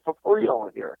Fortnite for free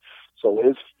on here. So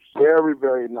it's very,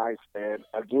 very nice. And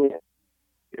again,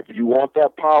 if you want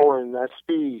that power and that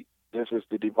speed, this is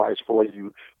the device for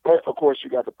you. But of course, you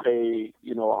got to pay,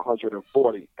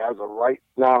 $140 as of right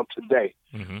now today.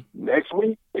 Mm-hmm. Next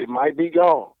week, it might be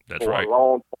gone. That's for right. a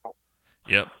long time.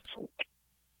 Yep.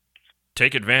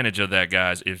 Take advantage of that,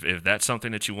 guys. If that's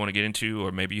something that you want to get into,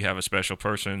 or maybe you have a special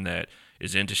person that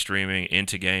is into streaming,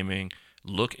 into gaming,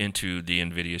 look into the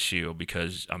NVIDIA Shield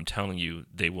because I'm telling you,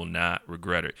 they will not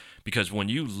regret it. Because when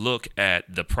you look at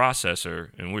the processor,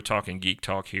 and we're talking geek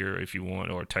talk here if you want,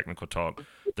 or technical talk,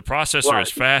 the processor Right.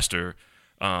 is faster,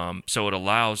 so it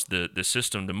allows the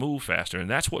system to move faster, and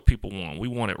that's what people want. We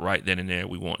want it right then and there.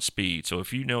 We want speed. So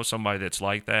if you know somebody that's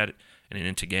like that and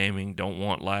into gaming, don't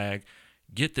want lag,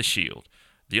 get the Shield.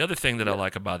 The other thing that I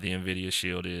like about the NVIDIA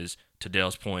Shield is, to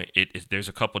Dale's point, there's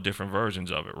a couple different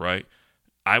versions of it, right?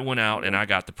 I went out and I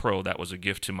got the Pro. That was a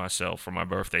gift to myself for my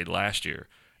birthday last year,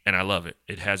 and I love it.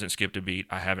 It hasn't skipped a beat.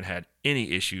 I haven't had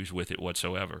any issues with it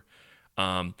whatsoever.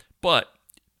 But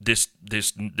this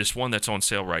one that's on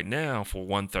sale right now for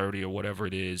 $130 or whatever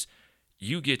it is,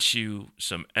 you get you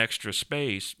some extra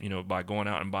space, by going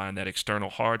out and buying that external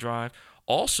hard drive.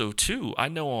 Also, too, I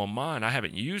know on mine, I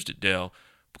haven't used it, Dell.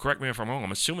 Correct me if I'm wrong.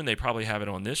 I'm assuming they probably have it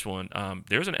on this one.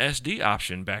 There's an SD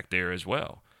option back there as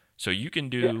well, so you can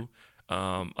do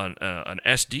an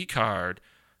SD card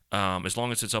as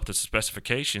long as it's up to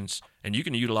specifications, and you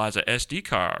can utilize a SD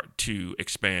card to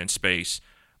expand space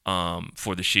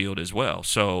for the Shield as well.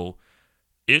 So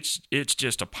it's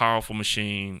just a powerful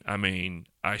machine. I mean,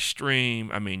 I stream.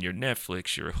 I mean, your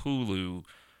Netflix, your Hulu,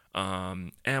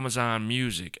 Amazon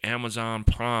Music, Amazon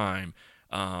Prime,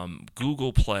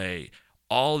 Google Play.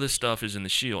 All this stuff is in the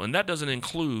Shield, and that doesn't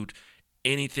include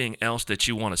anything else that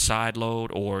you want to sideload,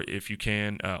 or if you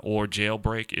can, or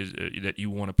jailbreak is that you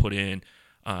want to put in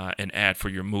and add for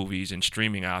your movies and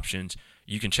streaming options.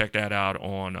 You can check that out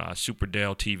on Super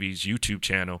Dale TV's YouTube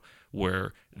channel,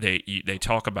 where he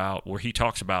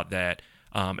talks about that,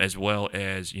 as well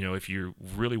as, if you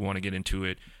really want to get into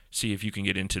it, see if you can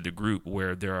get into the group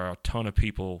where there are a ton of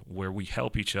people where we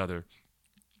help each other,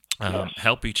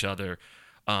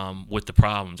 with the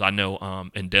problems. I know,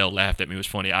 and Dale laughed at me. It was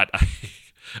funny.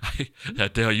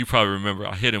 Dale, you probably remember,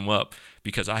 I hit him up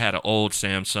because I had an old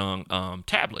Samsung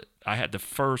tablet. I had the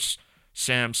first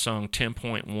Samsung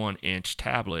 10.1 inch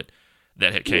tablet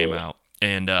that had came out,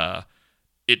 and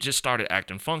it just started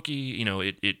acting funky.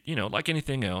 Like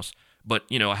anything else. But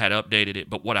I had updated it.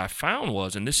 But what I found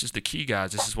was, and this is the key,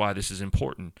 guys. This is why this is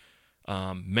important.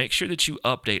 Make sure that you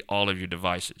update all of your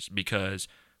devices, because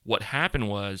what happened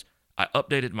was I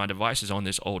updated my devices on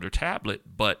this older tablet,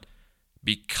 but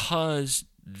because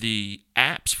the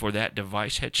apps for that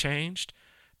device had changed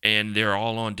and they're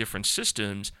all on different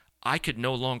systems, I could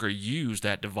no longer use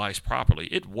that device properly.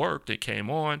 It worked, it came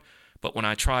on, but when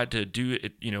I tried to do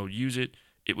it, use it,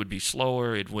 it would be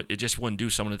slower. It just wouldn't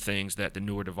do some of the things that the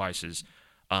newer devices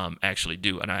actually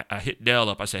do. And I hit Dell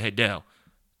up. I said, "Hey, Dell,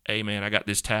 hey, man, I got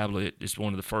this tablet. It's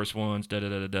one of the first ones,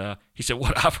 da-da-da-da-da." He said,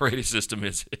 "What operating system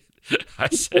is it?"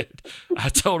 I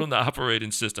told him the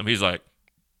operating system. He's like,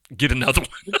 "Get another one."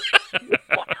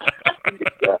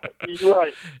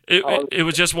 Right. It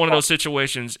was just one of those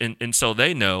situations, and so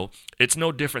they know it's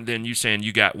no different than you saying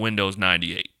you got Windows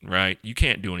 98, right? You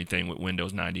can't do anything with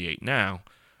Windows 98 now.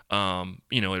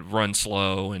 It runs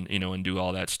slow and do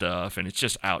all that stuff, and it's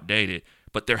just outdated.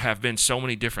 But there have been so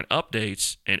many different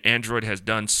updates, and Android has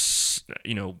done,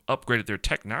 upgraded their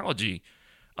technology,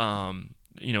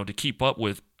 to keep up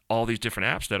with all these different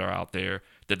apps that are out there,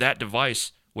 that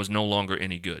device was no longer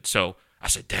any good. So I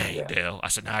said, "Dang, Dale." I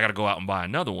said, "Now I got to go out and buy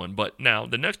another one." But now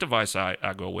the next device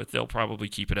I go with, they'll probably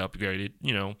keep it upgraded,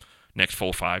 next 4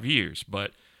 or 5 years.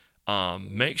 But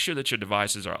make sure that your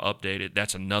devices are updated.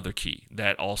 That's another key.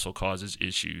 That also causes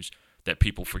issues that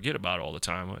people forget about all the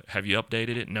time. Have you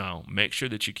updated it? No. Make sure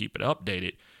that you keep it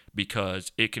updated,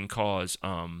 because it can cause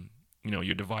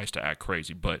your device to act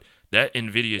crazy. But that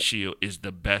NVIDIA Shield is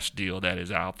the best deal that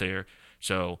is out there.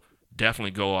 So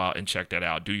definitely go out and check that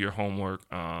out. Do your homework.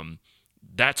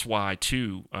 That's why,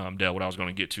 too, Dale, what I was going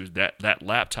to get to is that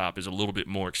laptop is a little bit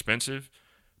more expensive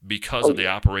because of the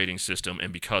operating system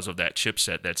and because of that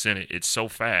chipset that's in it. It's so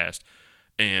fast.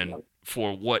 And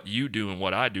for what you do and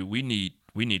what I do, we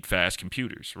need fast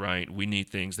computers, right? We need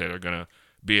things that are going to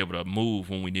be able to move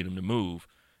when we need them to move.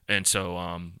 And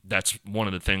so that's one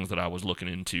of the things that I was looking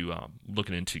into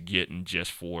getting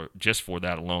just for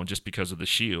that alone, just because of the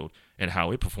Shield and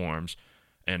how it performs.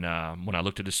 And when I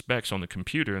looked at the specs on the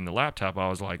computer and the laptop, I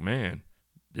was like, man,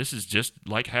 this is just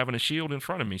like having a Shield in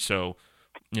front of me. So,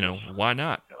 why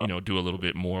not, do a little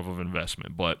bit more of an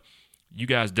investment? But you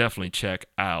guys definitely check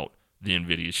out the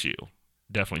NVIDIA Shield.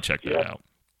 Definitely check that out.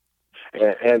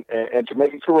 And to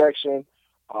make a correction,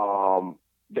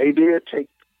 they did take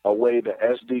away the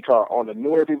SD card on the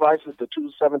newer devices, the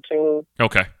 217.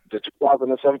 Okay. The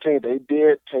 2017, they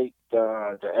did take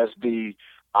the SD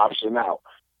option out.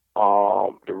 I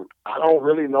don't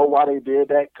really know why they did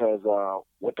that, because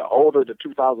with the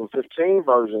 2015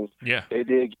 versions, they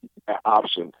did get that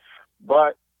option.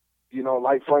 But,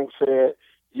 like Frank said,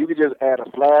 you could just add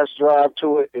a flash drive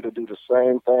to it. It'll do the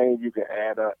same thing. You can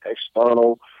add an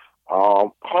external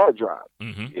hard drive.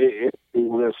 Mm-hmm. It do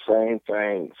the same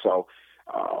thing. So,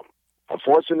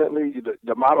 unfortunately,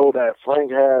 the model that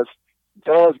Frank has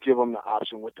does give them the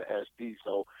option with the SD.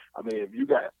 So, I mean, if you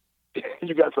got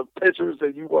some pictures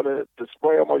that you want to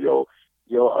display them on your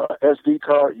SD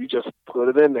card, you just put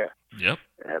it in there. Yep.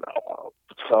 And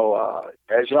so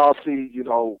as y'all see,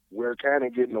 we're kind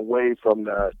of getting away from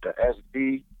the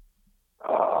SD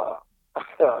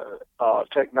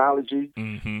technology.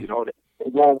 Mm-hmm.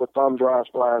 They're going with thumb drive,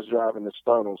 flash drive, and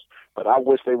externals. But I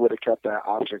wish they would have kept that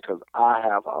option, because I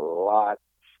have a lot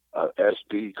of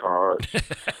SD cards.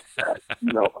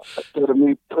 Instead of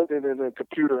me putting it in the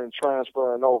computer and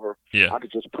transferring over, I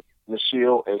could just put it in the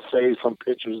Shield and save some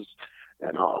pictures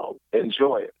and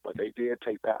enjoy it. But they did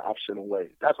take that option away.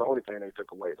 That's the only thing they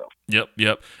took away, though.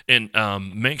 Yep. And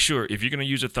make sure, if you're going to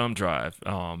use a thumb drive,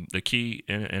 the key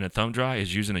in a thumb drive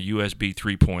is using a USB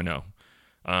 3.0.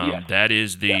 That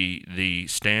is the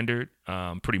standard.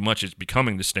 Pretty much it's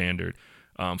becoming the standard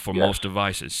for most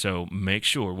devices. So make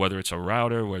sure, whether it's a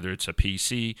router, whether it's a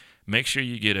PC, make sure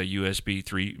you get a USB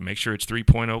 3. Make sure it's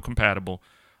 3.0 compatible,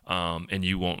 and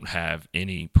you won't have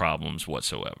any problems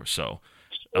whatsoever. So,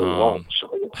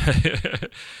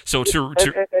 so to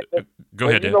go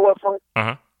ahead. You know what, Frank?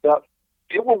 Uh-huh.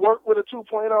 It will work with a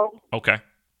 2.0. Okay.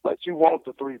 But you want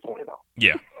the 3.0.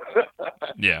 Yeah.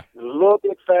 Yeah. A little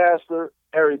bit faster,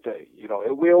 everything.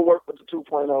 It will work with the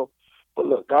 2.0. But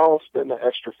look, don't spend the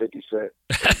extra 50 cents.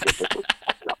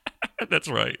 That's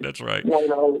right.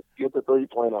 3.0, get the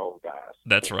 3.0, guys.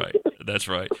 That's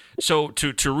right. So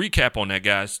to recap on that,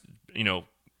 guys,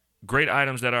 great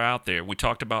items that are out there. We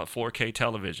talked about 4K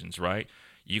televisions, right?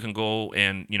 You can go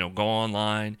and, go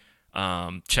online,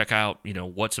 check out,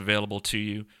 what's available to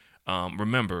you.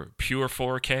 Remember, pure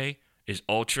 4K is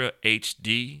Ultra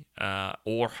HD,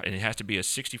 and it has to be a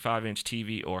 65-inch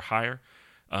TV or higher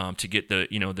to get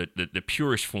the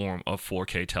purest form of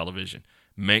 4K television.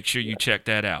 Make sure you check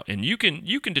that out, and you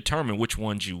can determine which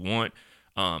ones you want.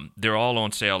 They're all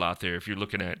on sale out there if you're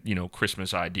looking at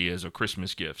Christmas ideas or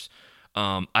Christmas gifts.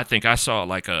 I think I saw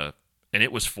and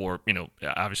it was for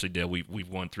obviously Dale,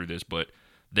 we've gone through this, but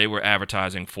they were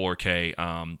advertising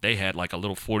 4K. They had like a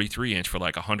little 43-inch for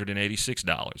like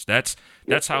 $186.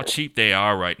 That's how cheap they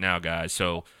are right now, guys.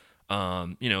 So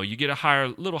you get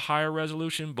a little higher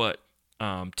resolution, but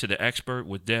to the expert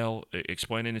with Dell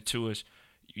explaining it to us,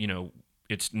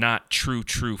 it's not true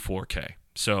 4K.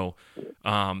 So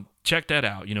check that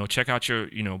out. Check out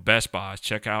your Best Buys,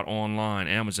 check out online,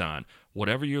 Amazon,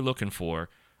 whatever you're looking for.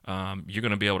 You're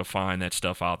going to be able to find that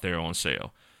stuff out there on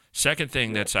sale. Second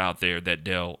thing that's out there that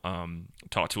Dell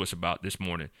talked to us about this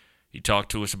morning, he talked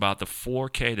to us about the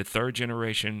 4K, the third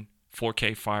generation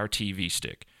 4K Fire TV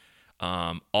stick.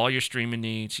 All your streaming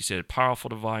needs. He said powerful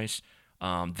device.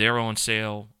 They're on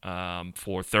sale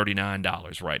for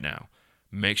 $39 right now.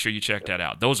 Make sure you check that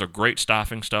out. Those are great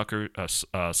stuffers.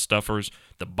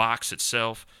 The box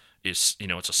itself is,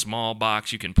 it's a small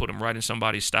box. You can put them right in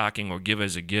somebody's stocking or give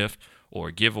as a gift or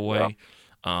a giveaway.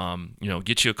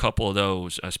 Get you a couple of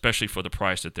those, especially for the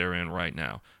price that they're in right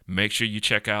now. Make sure you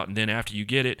check out, and then after you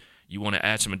get it, you want to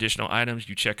add some additional items,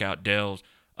 you check out Dell's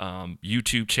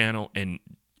YouTube channel, and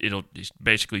it'll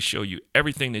basically show you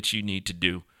everything that you need to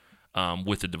do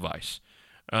with the device.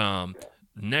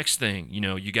 Next thing,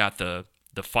 you got the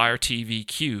Fire TV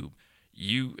Cube.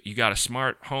 You got a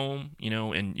smart home,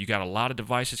 and you got a lot of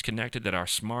devices connected that are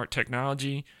smart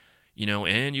technology,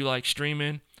 and you like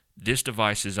streaming. This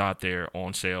device is out there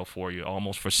on sale for you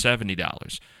almost for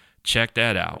 $70. Check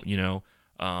that out,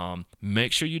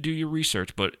 Make sure you do your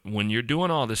research. But when you're doing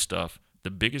all this stuff,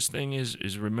 the biggest thing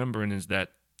is remembering is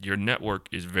that your network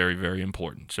is very, very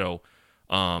important. So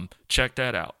check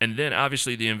that out. And then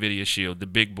obviously the NVIDIA Shield, the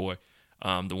big boy,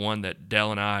 the one that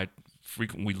Dell and I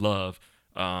frequently love,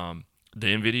 the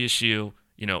NVIDIA Shield,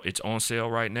 it's on sale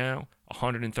right now,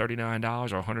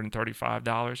 $139 or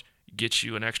 $135. Gets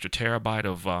you an extra terabyte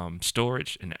of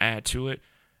storage and add to it.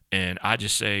 And I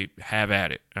just say, have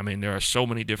at it. I mean, there are so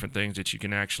many different things that you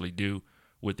can actually do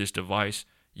with this device.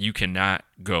 You cannot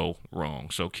go wrong.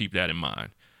 So keep that in mind.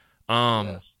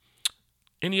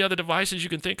 Any other devices you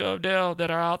can think of, Dell,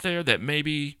 that are out there that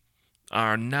maybe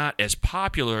are not as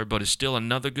popular, but is still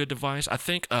another good device? I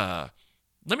think, let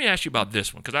me ask you about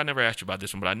this one, because I never asked you about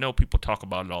this one, but I know people talk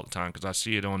about it all the time because I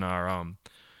see it on our,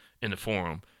 in the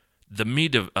forum. The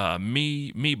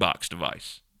Mi Box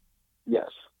device. Yes.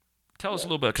 Tell us a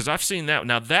little bit, because I've seen that.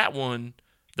 Now, that one,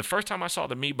 the first time I saw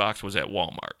the Mi Box was at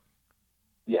Walmart.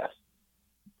 Yes.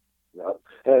 Yep.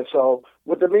 And so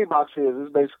what the Mi Box is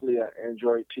basically an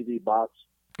Android TV box.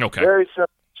 Okay. Very similar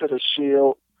to the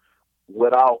Shield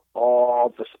without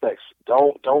all the specs.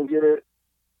 Don't get it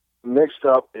mixed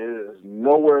up. It is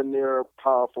nowhere near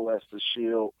powerful as the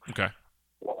Shield. Okay.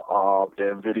 The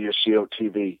NVIDIA Shield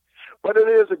TV. But it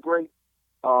is a great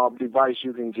device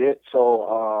you can get.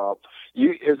 So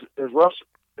it's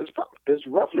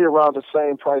roughly around the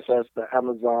same price as the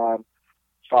Amazon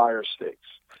Fire Sticks.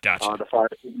 Gotcha. The Fire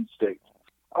TV stick.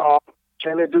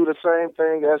 Can it do the same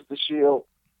thing as the Shield?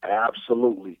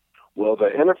 Absolutely. Will the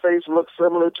interface look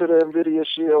similar to the NVIDIA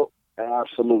Shield?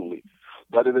 Absolutely.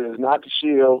 But it is not the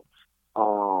Shield.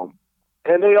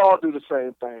 And they all do the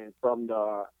same thing, from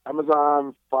the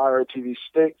Amazon Fire TV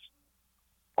sticks,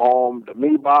 the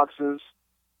Mi Boxes,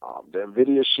 the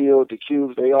NVIDIA Shield, the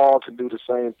Cubes. They all can do the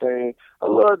same thing. A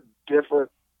little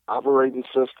different operating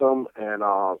system and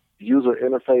user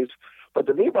interface. But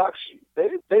the Mi Box,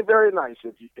 they very nice.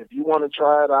 If you want to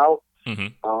try it out,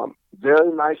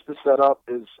 very nice to set up.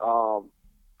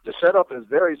 The setup is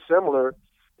very similar,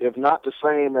 if not the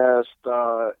same as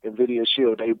the NVIDIA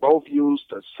Shield. They both use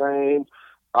the same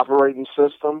operating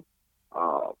system.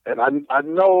 And I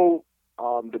know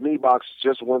the Mi Box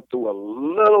just went through a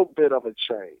little bit of a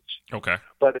change. Okay.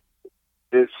 But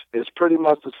it's pretty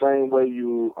much the same way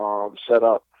you set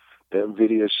up the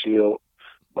NVIDIA Shield.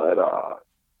 But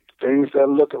things that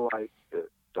look alike,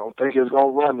 don't think it's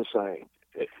going to run the same.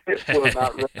 It will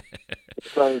not run the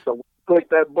same. So click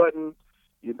that button,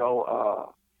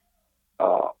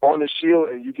 on the Shield,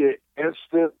 and you get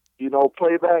instant,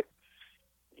 playback.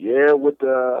 Yeah, with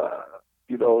the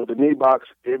Mi Box,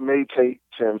 it may take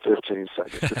 10, 15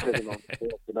 seconds, depending on the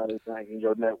port and everything in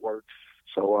your network.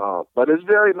 So, but it's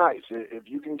very nice. If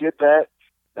you can get that,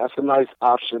 that's a nice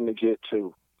option to get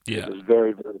too. Yeah. It's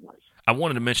very, very nice. I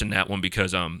wanted to mention that one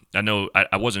because I know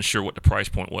I wasn't sure what the price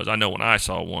point was. I know when I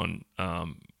saw one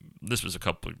this was a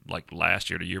couple like last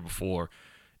year, the year before.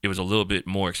 It was a little bit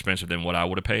more expensive than what I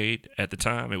would have paid at the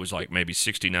time. It was like maybe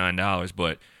 $69,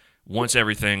 but once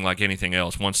everything, like anything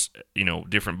else, once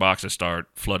different boxes start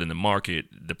flooding the market,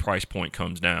 the price point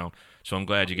comes down. So I'm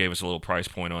glad you gave us a little price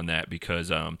point on that because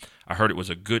I heard it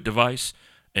was a good device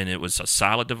and it was a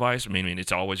solid device. I mean,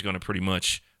 it's always going to pretty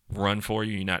much run for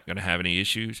you. You're not going to have any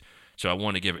issues. So I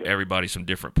want to give everybody some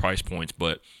different price points,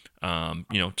 but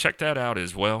check that out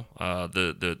as well.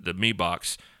 The Mi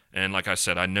Box. And like I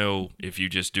said, I know if you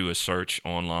just do a search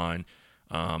online,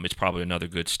 it's probably another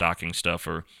good stocking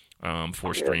stuffer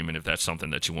for streaming if that's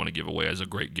something that you want to give away as a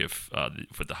great gift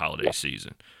for the holiday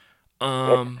season.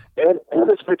 And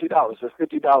it's $50.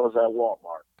 It's $50 at Walmart.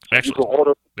 So excellent. You can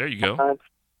order. There you go.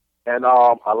 And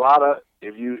a lot of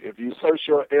if you search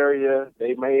your area,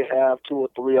 they may have 2 or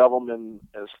 3 of them in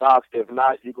stock. If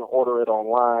not, you can order it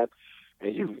online.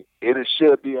 And it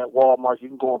should be at Walmart. You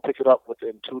can go and pick it up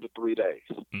within 2 to 3 days.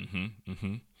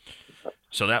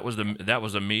 So that was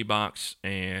the Mi Box,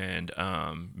 and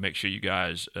make sure you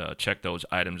guys check those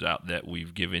items out that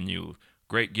we've given you.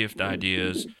 Great gift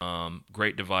ideas,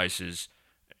 great devices,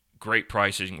 great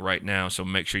pricing right now. So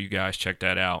make sure you guys check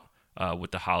that out with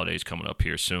the holidays coming up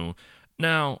here soon.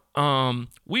 Now,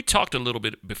 we talked a little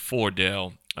bit before,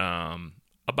 Dale,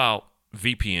 about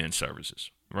VPN services,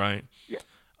 right? Yeah.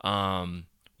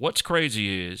 What's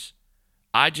crazy is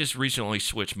I just recently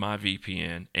switched my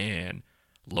VPN, and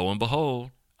lo and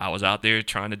behold, I was out there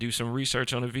trying to do some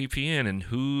research on a VPN, and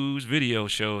whose video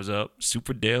shows up?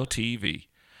 Super Dale TV.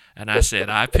 And I said,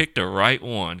 I picked the right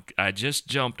one. I just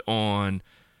jumped on,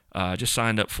 just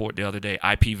signed up for it the other day,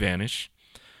 IPVanish.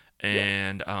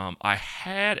 And I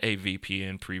had a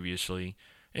VPN previously,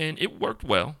 and it worked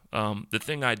well. The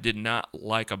thing I did not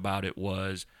like about it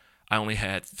was I only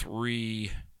had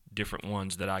 3 different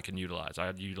ones that I can utilize.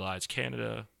 I utilized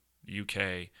Canada,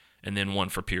 UK, and then one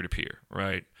for peer-to-peer,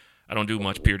 right? I don't do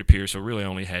much peer-to-peer, so really I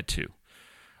only had 2.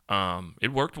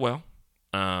 It worked well,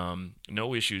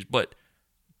 no issues. But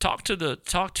talk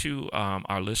to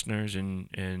our listeners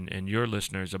and your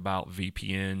listeners about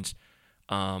VPNs.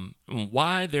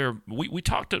 Why we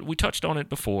touched on it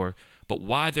before, but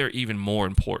why they're even more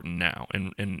important now,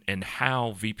 and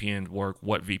how VPNs work,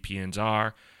 what VPNs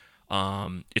are.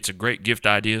 It's a great gift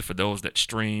idea for those that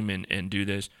stream and do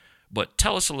this. But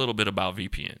tell us a little bit about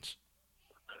VPNs.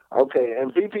 Okay,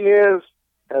 and VPNs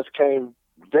has came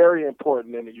very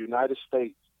important in the United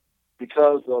States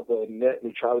because of the net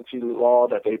neutrality law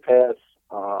that they passed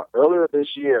earlier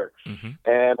this year. Mm-hmm.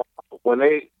 And when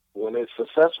it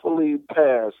successfully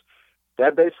passed,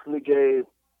 that basically gave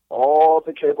all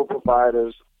the cable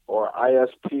providers or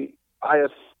ISP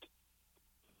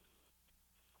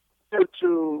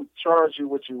to charge you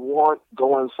what you want,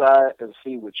 go inside and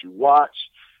see what you watch,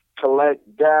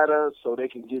 collect data so they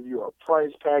can give you a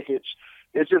price package.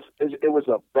 It was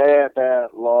a bad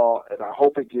law, and I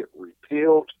hope it get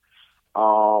repealed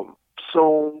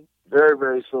soon, very,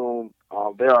 very soon.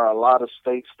 There are a lot of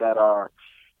states that are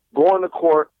going to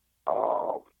court,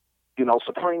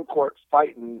 Supreme Court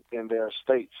fighting in their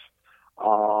states,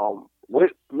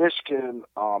 with Michigan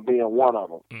being one of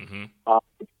them. Mm-hmm.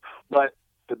 But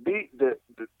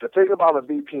the thing about a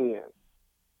VPN,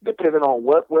 depending on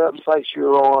what websites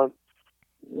you're on,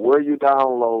 where you're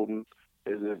downloading,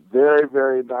 is it very,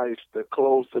 very nice to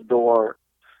close the door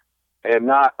and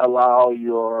not allow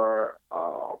your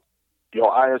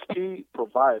ISP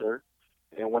provider,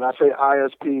 and when I say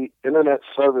ISP, internet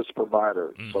service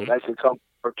provider, mm-hmm. so that could come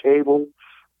for cable,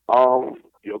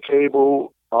 your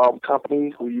cable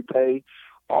company who you pay,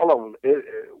 all of them.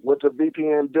 What the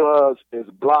VPN does is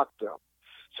block them.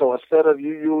 So instead of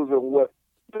you using what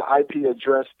the IP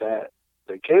address that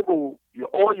the cable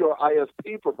or your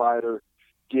ISP provider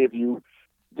give you,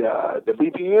 the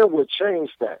VPN would change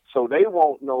that. So they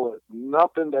won't know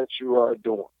nothing that you are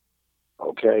doing.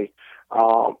 Okay?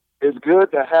 It's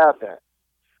good to have that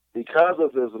because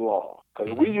of this law.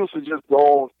 Because we used to just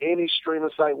go on any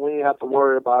streaming site. We didn't have to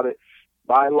worry about it.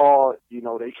 By law,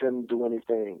 they couldn't do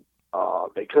anything.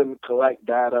 They couldn't collect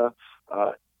data,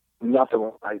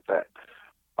 nothing like that.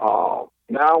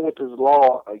 Now with this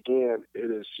law, again,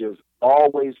 it is just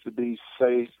always to be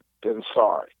safe than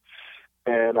sorry.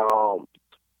 And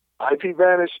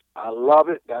IPVanish, I love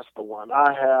it. That's the one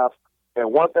I have.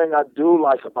 And one thing I do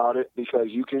like about it, because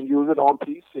you can use it on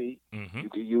PC, mm-hmm. you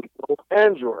can use it on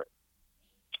Android,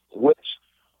 which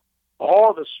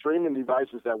all the streaming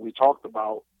devices that we talked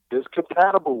about is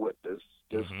compatible with this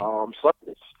mm-hmm.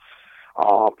 service.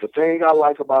 The thing I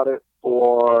like about it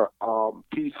for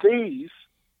PCs,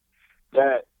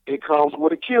 that it comes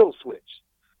with a kill switch.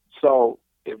 So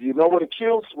if you know what a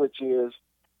kill switch is,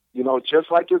 You know, just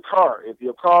like your car. If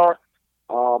your car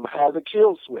has a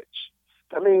kill switch,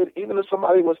 I mean, even if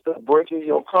somebody was to break in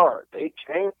your car, they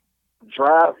can't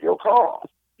drive your car off.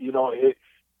 You know,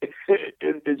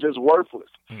 it's just worthless.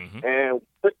 Mm-hmm. And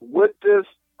with this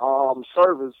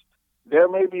service, there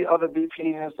may be other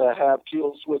VPNs that have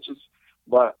kill switches,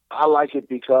 but I like it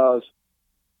because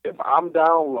if I'm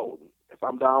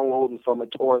downloading from a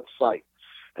torrent site,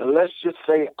 and let's just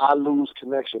say I lose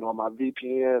connection or my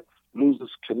VPN loses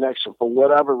connection for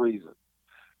whatever reason,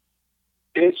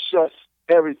 it shuts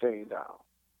everything down.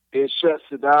 It shuts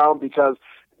it down because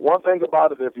one thing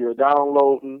about it, if you're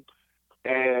downloading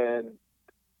and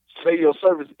say your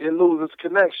service, it loses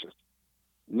connection.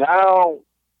 Now,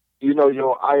 you know,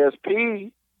 your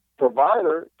ISP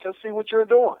provider can see what you're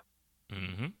doing.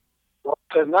 Mm-hmm.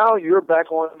 Because now you're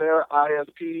back on their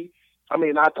ISP. I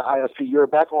mean, not the ISP. You're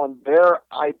back on their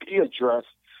IP address.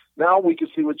 Now we can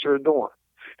see what you're doing.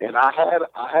 And I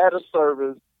had a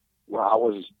service where I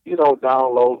was, you know,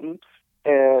 downloading,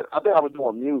 and I think I was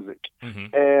doing music,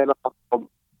 Mm-hmm. and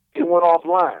it went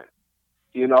offline.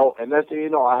 You know, and next thing you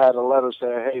know, I had a letter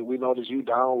saying, "Hey, we noticed you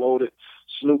downloaded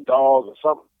Snoop Dogg or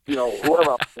something, you know,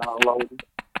 whoever I was downloading."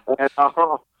 And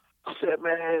I said,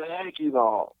 "Man, heck, you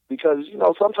know, because you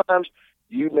know sometimes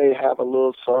you may have a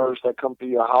little surge that come through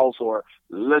your house or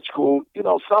electrical, you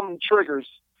know, something triggers,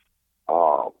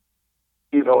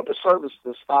 you know, the service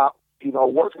to stop, you know,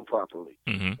 working properly."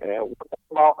 Mm-hmm. And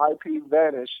about IP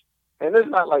Vanish, and it's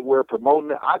not like we're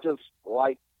promoting it. I just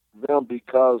like them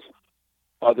because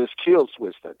of this kill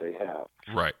switch that they have.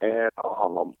 Right. And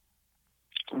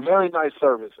very nice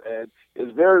service. And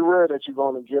it's very rare that you're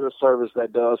going to get a service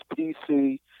that does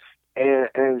PC and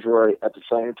Android at the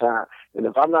same time. And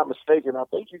if I'm not mistaken, I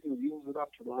think you can use it up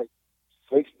to like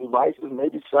 6 devices,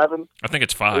 maybe 7. I think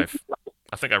it's 5.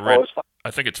 I think I read. I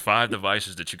think it's 5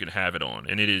 devices that you can have it on,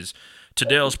 and it is, to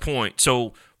Dale's point.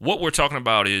 So what we're talking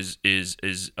about is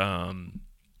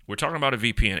we're talking about a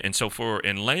VPN, and so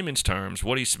in layman's terms,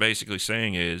 what he's basically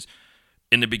saying is,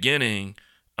 in the beginning,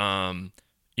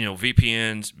 you know,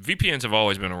 VPNs have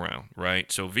always been around,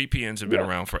 right? So VPNs have been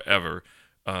around forever.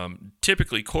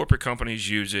 Typically, corporate companies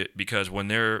use it because when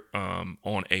they're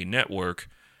on a network,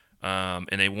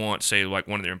 and they want, say, like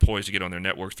one of their employees to get on their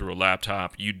network through a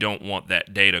laptop, you don't want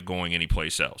that data going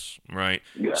anyplace else, right?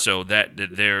 Yeah. So that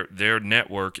their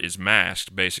network is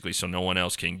masked, basically, so no one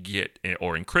else can get,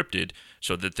 or encrypted,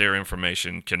 so that their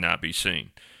information cannot be seen.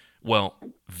 Well,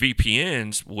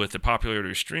 VPNs, with the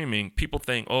popularity of streaming, people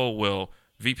think, oh, well,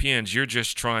 VPNs, you're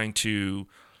just trying to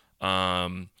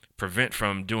prevent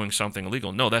from doing something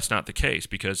illegal. No, that's not the case,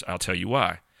 because I'll tell you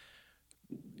why.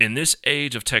 In this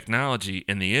age of technology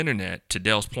and the internet, to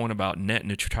Dale's point about net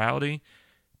neutrality,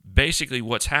 basically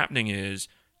what's happening is,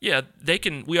 yeah,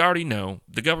 we already know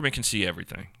the government can see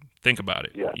everything. Think about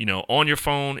it. Yeah. You know, on your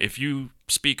phone, if you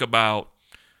speak about,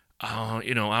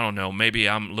 you know, I don't know, maybe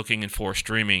I'm looking for a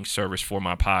streaming service for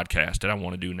my podcast that I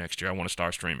want to do next year. I want to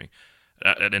start streaming.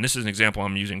 And this is an example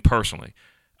I'm using personally.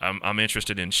 I'm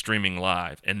interested in streaming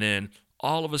live. And then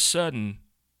all of a sudden,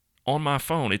 on my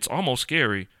phone, it's almost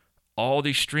scary, all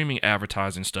these streaming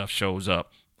advertising stuff shows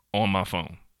up on my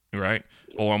phone, right?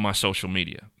 Or on my social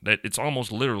media. That it's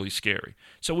almost literally scary.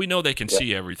 So we know they can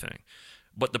see everything.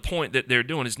 But the point that they're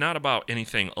doing is not about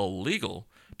anything illegal,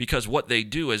 because what they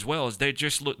do as well is they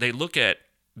look at,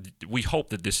 we hope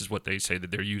that this is what they say that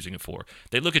they're using it for.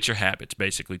 They look at your habits,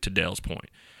 basically, to Dale's point.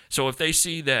 So if they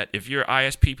see that, if your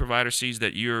ISP provider sees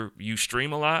that you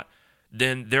stream a lot,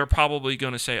 then they're probably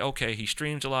going to say, okay, he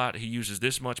streams a lot, he uses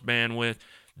this much bandwidth,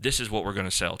 this is what we're going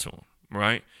to sell to him,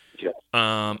 right?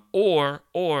 Yeah.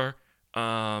 Or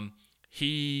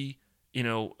he, you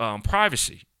know,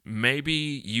 privacy.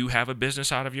 Maybe you have a business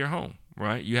out of your home,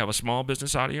 right? You have a small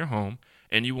business out of your home,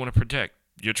 and you want to protect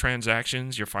your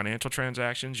transactions, your financial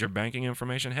transactions, your banking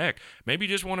information. Heck, maybe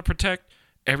you just want to protect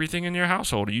everything in your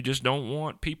household. You just don't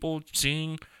want people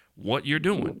seeing what you're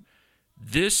doing.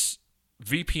 This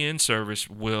VPN service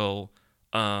will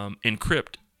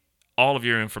encrypt all of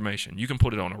your information. You can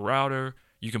put it on a router.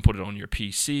 You can put it on your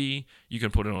PC. You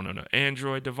can put it on an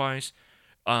Android device.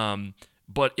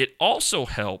 But it also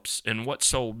helps, and what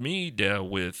sold me, Dale,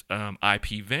 with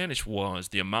IP Vanish was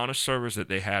the amount of servers that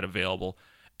they had available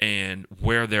and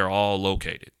where they're all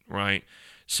located, right?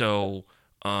 So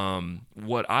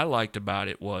what I liked about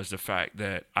it was the fact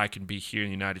that I can be here in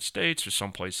the United States or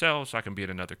someplace else. I can be in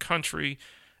another country.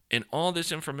 And all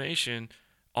this information,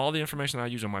 all the information I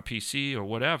use on my PC or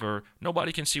whatever,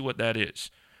 nobody can see what that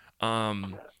is.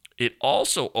 It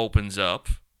also opens up,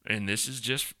 and this is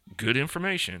just good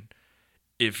information,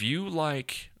 if you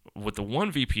with the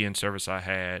one VPN service I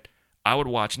had, I would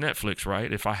watch Netflix,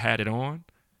 right, if I had it on.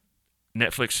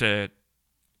 Netflix said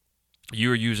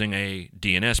you're using a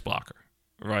DNS blocker,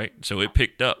 right? So it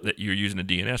picked up that you're using a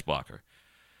DNS blocker.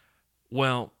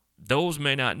 Well, those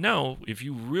may not know, if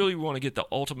you really want to get the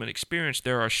ultimate experience,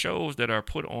 there are shows that are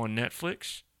put on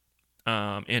Netflix,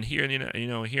 and here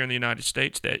in here in the United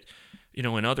States that,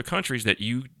 in other countries that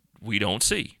we don't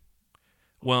see.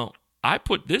 Well, I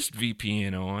put this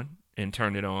VPN on and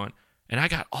turned it on, and I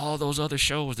got all those other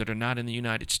shows that are not in the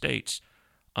United States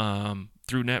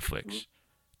through Netflix.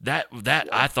 That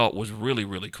I thought was really,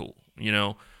 really cool.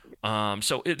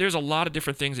 So there's a lot of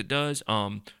different things it does.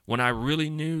 When I really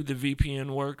knew the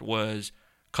VPN worked was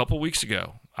a couple weeks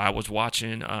ago. I was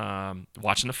watching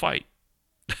the fight,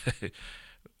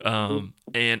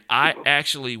 and I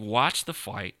actually watched the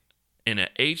fight in an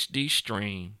HD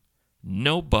stream,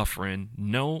 no buffering,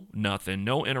 no nothing,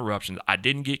 no interruptions. I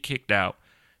didn't get kicked out,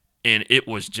 and it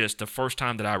was just the first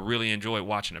time that I really enjoyed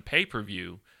watching a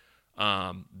pay-per-view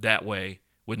that way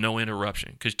with no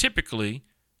interruption. Because typically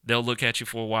they'll look at you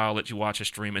for a while, let you watch a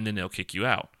stream, and then they'll kick you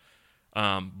out.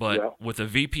 But with a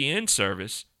VPN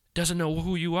service, doesn't know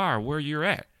who you are, where you're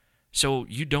at. So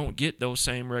you don't get those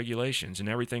same regulations, and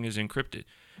everything is encrypted.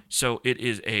 So it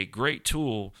is a great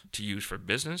tool to use for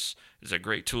business. It's a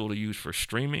great tool to use for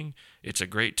streaming. It's a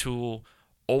great tool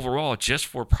overall just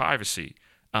for privacy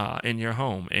in your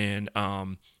home. And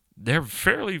they're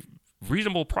fairly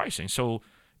reasonable pricing. So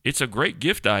it's a great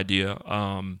gift idea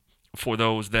for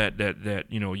those that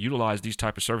utilize these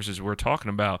type of services we're talking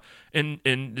about. And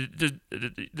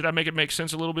did I make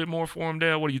sense a little bit more for them,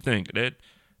 Dale? What do you think? I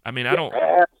don't.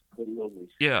 Absolutely.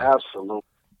 Yeah. Absolutely.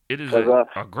 It is a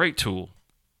great tool.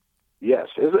 Yes,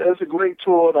 it's a great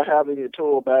tool to have in your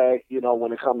tool bag,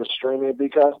 when it comes to streaming,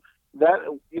 because that,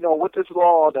 with this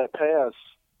law that passed,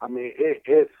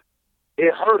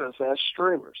 it hurt us as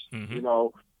streamers, Mm-hmm.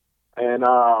 And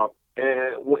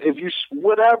if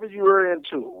whatever you're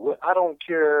into, I don't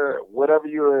care, whatever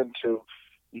you're into,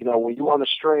 when you want to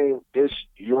stream, it's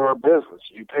your business.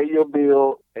 You pay your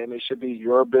bill, and it should be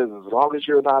your business. As long as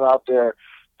you're not out there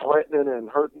threatening and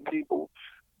hurting people,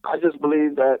 I just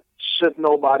believe that should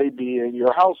nobody be in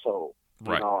your household.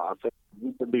 Right. I think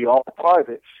you can be all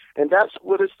private. And that's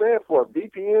what it stands for.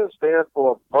 VPN stands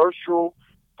for Virtual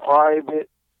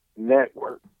Private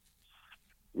Network,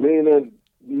 meaning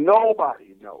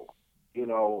nobody knows.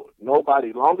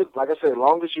 Nobody, like I said,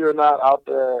 long as you're not out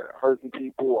there hurting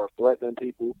people or threatening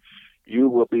people, you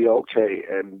will be okay.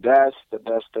 And that's the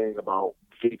best thing about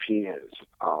VPNs.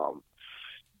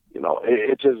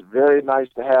 It's just very nice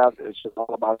to have. It's just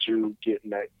all about you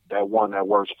getting that one that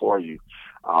works for you.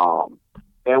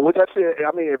 And with that said,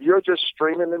 if you're just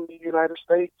streaming in the United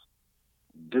States,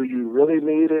 do you really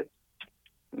need it?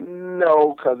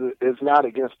 No, because it's not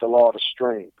against the law to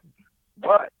stream.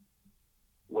 But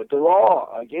with the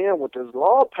law, again, with this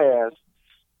law passed,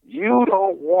 you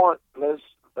don't want, let's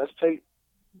take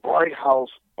Bright House,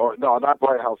 or no, not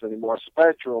Bright House anymore,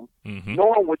 Spectrum, Mm-hmm.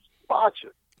 knowing what you're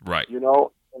watching. Right.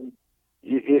 And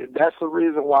that's the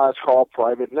reason why it's called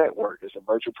private network. It's a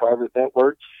virtual private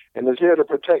network, and it's here to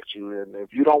protect you. And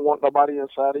if you don't want nobody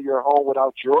inside of your home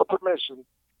without your permission,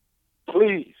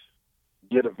 please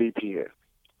get a VPN.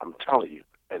 I'm telling you.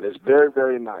 And it's very,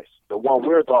 very nice. The one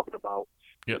we're talking about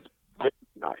Yep. is very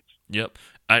nice. Yep.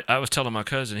 I was telling my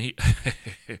cousin, he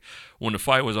when the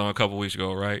fight was on a couple weeks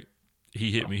ago, right?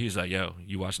 He hit me. He's like, "Yo,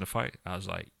 you watching the fight?" I was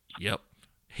like, "Yep."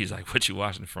 He's like, "What you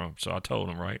watching it from?" So I told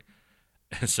him, right?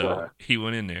 And so he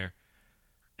went in there,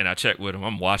 and I checked with him.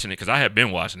 I'm watching it because I had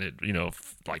been watching it,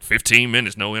 like 15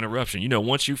 minutes, no interruption.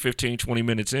 Once you 15, 20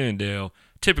 minutes in, Dale,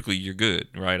 typically you're good,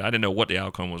 right? I didn't know what the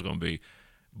outcome was going to be,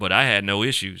 but I had no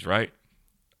issues, right?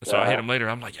 So I hit him later.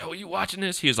 I'm like, "Yo, you watching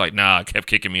this?" He was like, "Nah," kept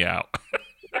kicking me out.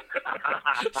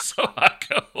 So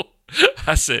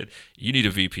I said, "You need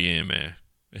a VPN, man."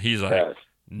 He's like,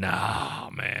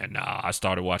 "Nah, man, nah." I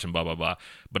started watching blah, blah, blah.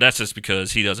 But that's just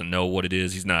because he doesn't know what it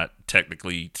is. He's not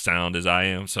technically sound as I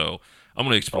am. So I'm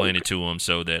going to explain it to him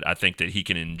so that I think that he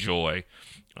can enjoy,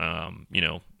 some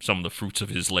of the fruits of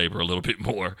his labor a little bit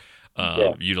more,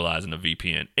 utilizing the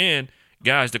VPN. And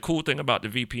guys, the cool thing about the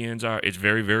VPNs it's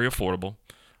very, very affordable.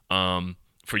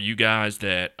 For you guys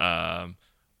that,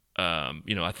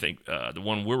 I think the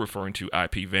one we're referring to,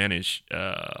 IP Vantage,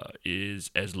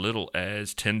 is as little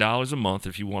as $10 a month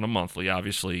if you want a monthly.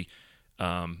 Obviously,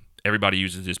 everybody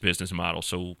uses this business model.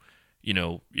 So,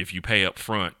 if you pay up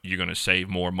front, you're going to save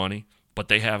more money. But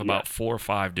they have about 4 or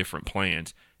 5 different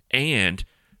plans. And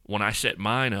when I set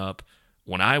mine up,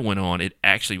 when I went on, it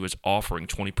actually was offering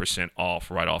 20% off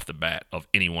right off the bat of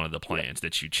any one of the plans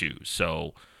that you choose.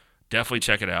 So definitely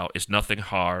check it out. It's nothing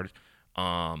hard.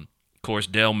 Of course,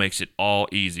 Dell makes it all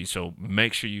easy, so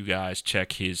make sure you guys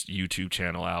check his YouTube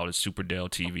channel out. It's Super Dell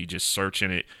TV. Just search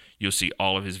in it, you'll see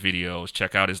all of his videos.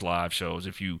 Check out his live shows.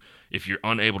 If you're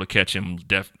unable to catch him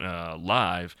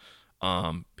live,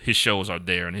 his shows are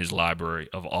there in his library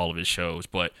of all of his shows.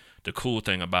 But the cool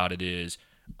thing about it is,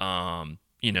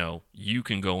 you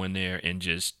can go in there and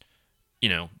just,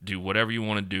 do whatever you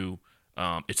want to do.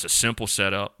 It's a simple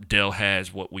setup. Dell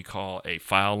has what we call a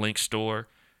file link store.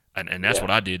 And that's what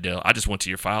I did, Dell. I just went to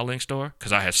your file link store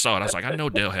because I had saw it. I was like, I know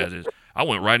Dell has this. I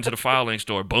went right into the file link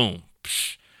store. Boom.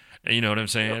 Psh, and you know what I'm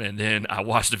saying? And then I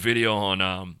watched the video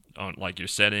on like your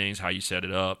settings, how you set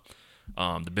it up,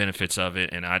 the benefits of it,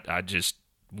 and I just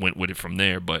went with it from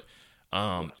there. But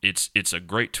it's a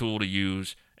great tool to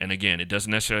use. And again, it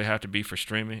doesn't necessarily have to be for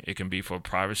streaming. It can be for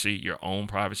privacy, your own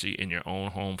privacy in your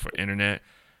own home for internet.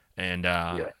 And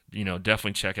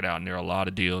definitely check it out. And there are a lot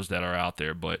of deals that are out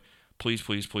there, but please,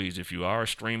 please, please, if you are a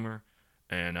streamer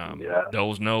and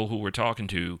those know who we're talking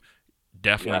to,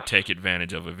 definitely take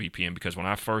advantage of a VPN, because when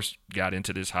I first got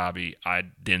into this hobby, I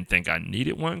didn't think I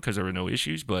needed one because there were no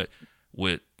issues. But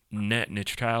with net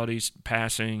neutralities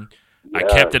passing, I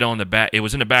kept it on the back. It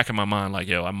was in the back of my mind like,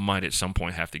 I might at some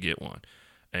point have to get one.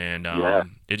 And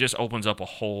it just opens up a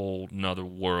whole nother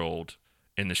world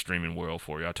in the streaming world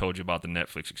for you. I told you about the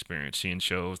Netflix experience, seeing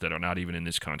shows that are not even in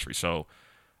this country. So,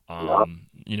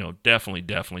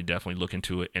 definitely look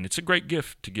into it, and it's a great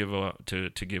gift to give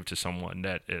to give to someone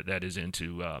that is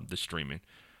into the streaming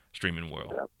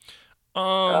world.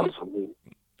 Absolutely.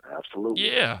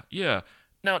 Yeah.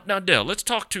 Now, Dell, let's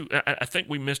talk to. I think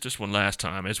we missed this one last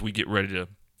time. As we get ready to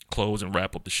close and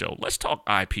wrap up the show, let's talk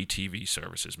IPTV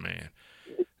services, man.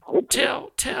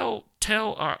 Tell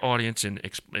our audience and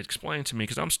explain to me,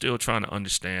 because I'm still trying to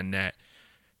understand that.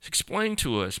 Explain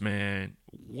to us, man,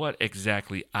 what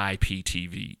exactly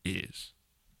IPTV is.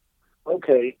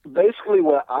 Okay, basically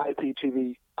what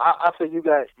IPTV, I think you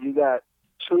got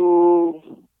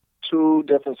two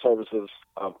different services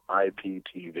of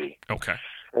IPTV. Okay.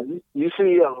 And you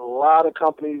see a lot of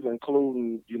companies,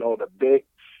 including, the big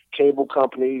cable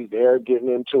companies, they're getting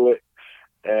into it.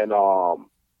 And all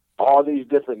these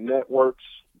different networks,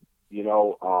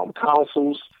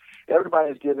 councils,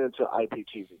 everybody's getting into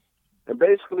IPTV. And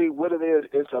basically what it is,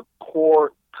 it's a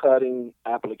cord-cutting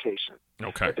application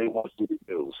that they want you to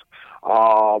use.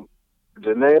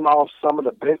 To name off some of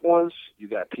the big ones, you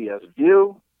got PS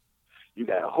View, you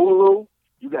got Hulu,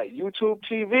 you got YouTube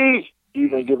TV,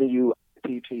 even giving you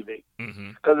IPTV.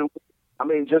 Because,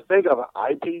 just think of an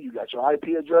IP, you got your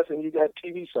IP address and you got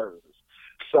TV services.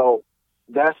 So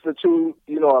that's the two,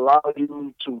 allow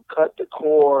you to cut the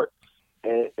cord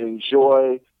and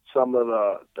enjoy some of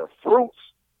the fruits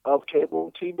of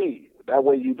cable TV. That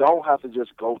way you don't have to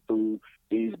just go through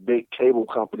these big cable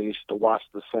companies to watch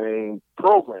the same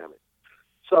programming.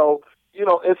 So,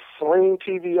 it's Sling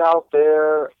TV out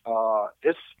there.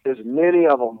 It's many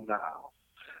of them now.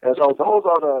 And so those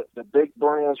are the big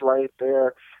brands right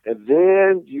there. And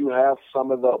then you have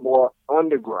some of the more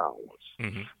underground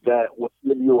ones that will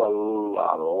give you a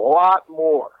lot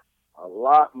more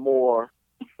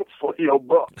for your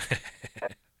buck.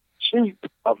 Cheap,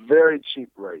 a very cheap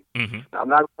rate. Now, I'm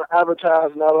not going to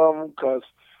advertise none of them because,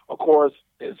 of course,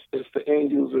 it's the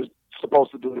end user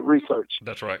supposed to do the research.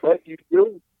 That's right. But you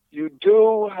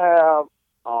do have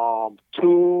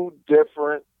two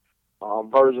different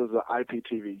versions of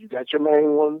IPTV. You got your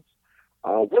main ones,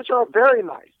 which are very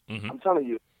nice. I'm telling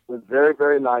you, it's very,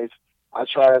 very nice. I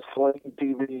tried Sling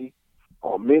TV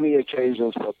on many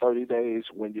occasions for 30 days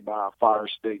when you buy a Fire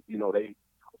Stick.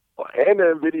 And the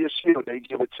NVIDIA Shield, they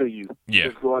give it to you. Yeah.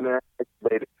 Just go in there and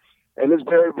activate it. And it's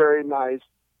very, very nice.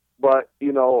 But,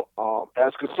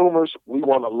 as consumers, we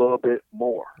want a little bit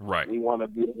more. Right. We want to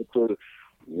be able to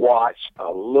watch a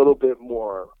little bit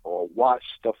more, or watch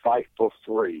the fight for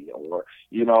free, or,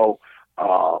 you want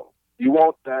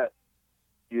that,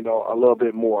 a little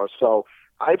bit more. So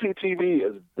IPTV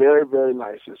is very, very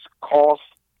nice. It's cost,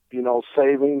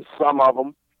 saving, some of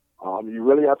them. You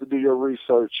really have to do your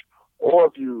research. Or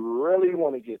if you really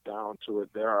want to get down to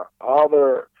it, there are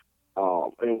other,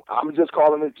 and I'm just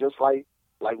calling it just like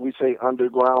we say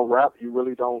underground rap. You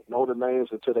really don't know the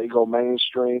names until they go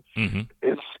mainstream.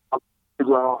 It's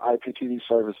underground IPTV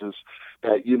services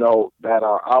that, that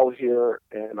are out here,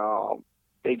 and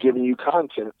they're giving you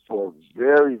content for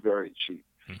very, very cheap.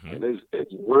 And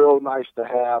it's real nice to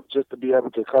have, just to be able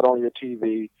to cut on your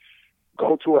TV,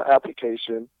 go to an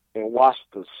application, and watch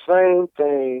the same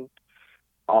thing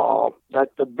that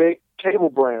the big cable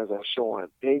brands are showing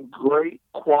in great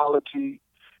quality.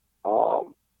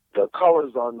 The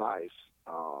colors are nice.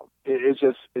 It's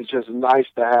just nice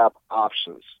to have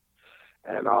options.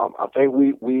 And I think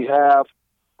we have,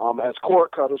 as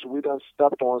cord cutters, we done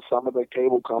stepped on some of the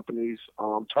cable companies'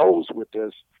 toes with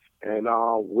this. And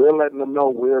we're letting them know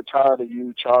we're tired of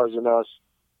you charging us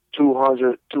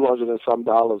 200 and some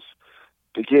dollars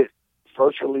to get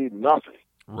virtually nothing.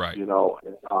 Right. You know,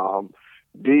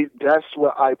 that's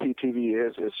what IPTV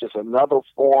is. It's just another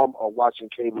form of watching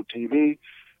cable TV,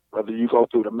 whether you go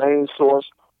through the main source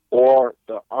or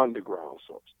the underground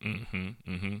source. Mm-hmm.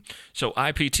 Mm-hmm. So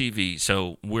IPTV.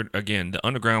 So we're again the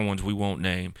underground ones we won't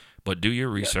name, but do your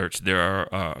research. There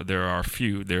are a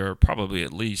few. There are probably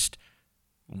at least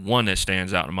one that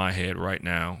stands out in my head right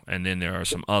now, and then there are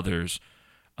some others.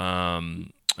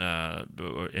 In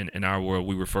our world,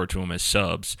 we refer to them as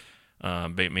subs,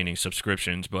 meaning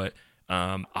subscriptions. But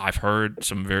I've heard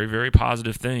some very, very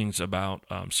positive things about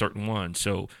certain ones,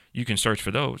 so you can search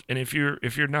for those. And if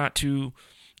you're not too,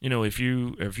 if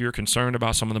you're concerned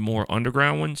about some of the more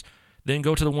underground ones, then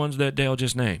go to the ones that Dale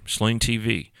just named: Sling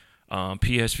TV,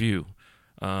 PS View.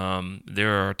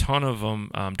 There are a ton of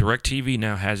them. DirecTV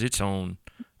now has its own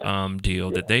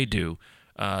deal that they do.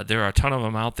 There are a ton of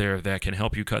them out there that can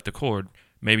help you cut the cord.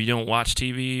 Maybe you don't watch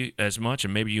TV as much,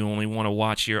 and maybe you only want to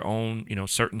watch your own,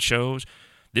 certain shows.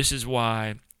 This is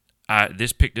why I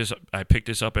picked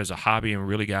this up as a hobby and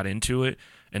really got into it,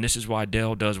 and this is why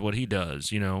Dell does what he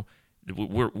does.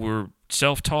 We're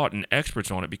self-taught and experts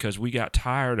on it because we got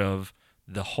tired of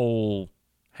the whole,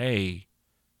 hey,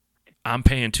 I'm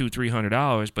paying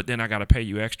 $200-$300, but then I got to pay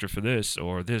you extra for this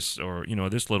or this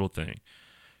little thing.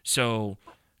 So,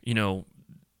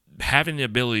 having the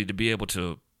ability to be able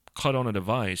to cut on a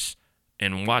device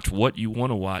and watch what you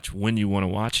want to watch when you want to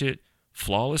watch it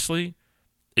flawlessly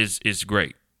is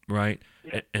great, right?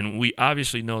 Yeah. And we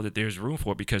obviously know that there's room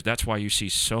for it because that's why you see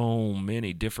so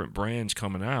many different brands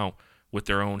coming out with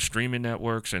their own streaming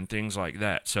networks and things like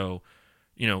that. So,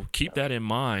 keep that in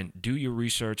mind. Do your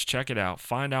research, check it out,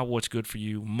 find out what's good for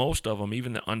you. Most of them,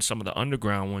 even some of the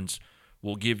underground ones,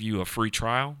 will give you a free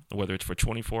trial, whether it's for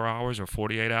 24 hours or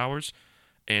 48 hours,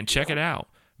 and check it out.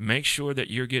 Make sure that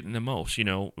you're getting the most,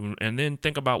 and then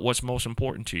think about what's most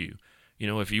important to you.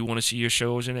 If you want to see your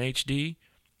shows in HD,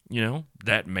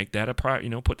 make that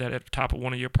put that at the top of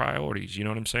one of your priorities. You know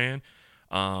what I'm saying?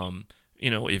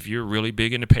 If you're really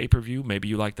big into pay-per-view, maybe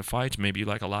you like the fights, maybe you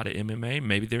like a lot of MMA,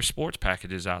 maybe there's sports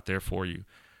packages out there for you.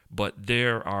 But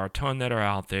there are a ton that are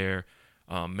out there.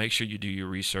 Make sure you do your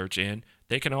research, and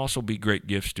they can also be great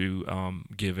gifts to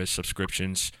give as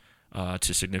subscriptions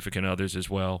to significant others as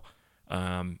well,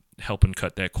 helping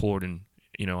cut that cord. And,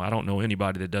 I don't know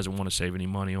anybody that doesn't want to save any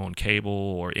money on cable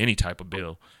or any type of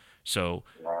bill. So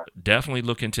definitely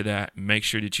look into that. Make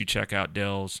sure that you check out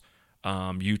Dell's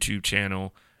YouTube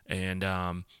channel. And,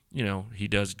 he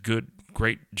does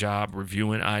great job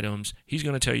reviewing items. He's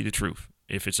going to tell you the truth.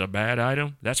 If it's a bad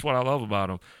item, that's what I love about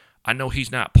him. I know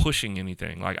he's not pushing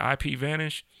anything. Like IP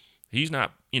Vanish, he's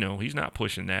not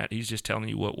pushing that. He's just telling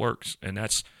you what works. And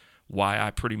that's why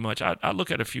I pretty much, I look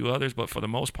at a few others, but for the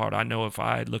most part, I know if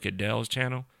I look at Dell's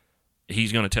channel,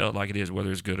 he's going to tell it like it is,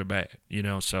 whether it's good or bad,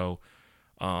 So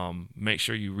make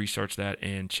sure you research that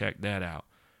and check that out.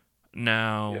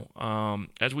 Now,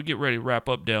 as we get ready to wrap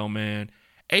up, Dell, man,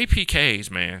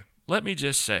 APKs, man, let me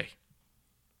just say,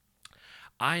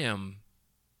 I am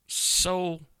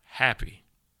so happy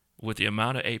with the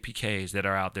amount of APKs that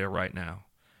are out there right now.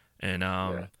 And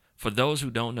for those who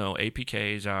don't know,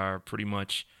 APKs are pretty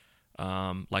much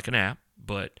like an app,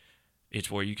 but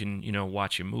it's where you can,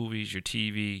 watch your movies, your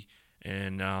TV,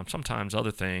 and sometimes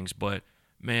other things. But,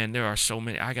 man, there are so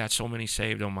many. I got so many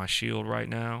saved on my Shield right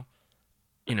now.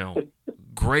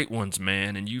 Great ones,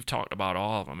 man. And you've talked about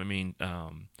all of them. I mean,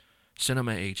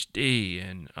 Cinema HD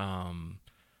and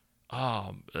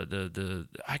I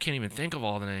can't even think of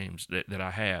all the names that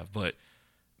I have, but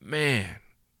man,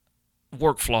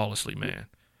 work flawlessly, man.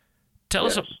 Tell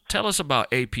us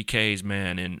about APKs,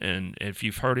 man, and if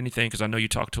you've heard anything, because I know you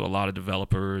talk to a lot of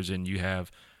developers and you have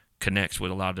connects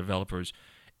with a lot of developers.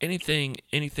 Anything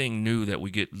new that we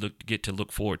get to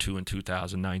look forward to in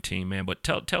 2019, man? But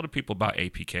tell the people about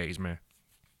APKs, man.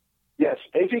 Yes,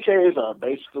 APKs are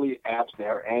basically apps.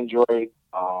 They're Android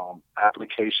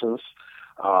applications,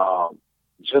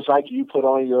 just like you put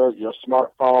on your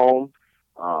smartphone,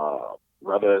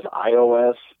 whether it's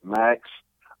iOS,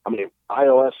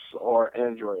 iOS or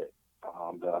Android,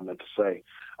 that I meant to say.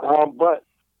 But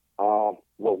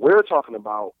what we're talking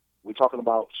about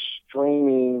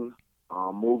streaming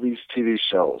movies, TV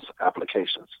shows,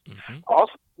 applications. Mm-hmm.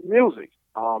 Also music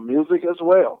as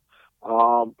well.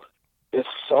 It's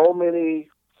so many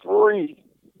free.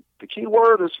 The key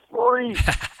word is free.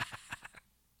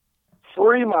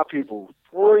 Free, my people,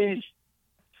 free.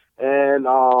 And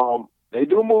They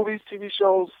do movies, TV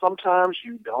shows. Sometimes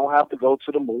you don't have to go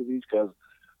to the movies because,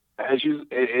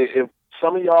 if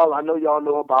some of y'all, I know y'all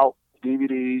know about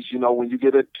DVDs. You know, when you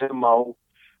get a demo,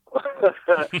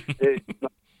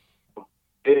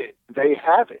 it, they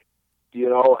have it. You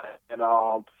know, and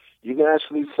you can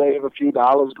actually save a few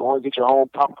dollars, go and get your own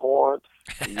popcorn.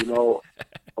 You know,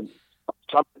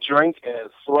 something to drink and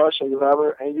slush and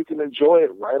whatever, and you can enjoy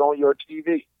it right on your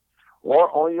TV or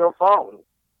on your phone.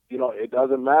 You know, it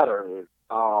doesn't matter.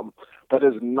 But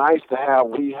it's nice to have.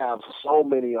 We have so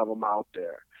many of them out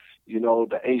there. You know,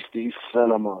 the HD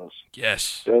cinemas,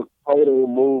 Yes. the Total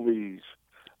Movies,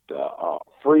 the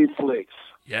Free Flicks.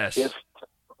 Yes. It's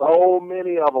so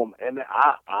many of them, and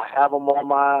I have them on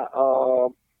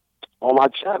my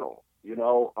channel. You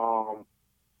know,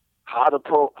 how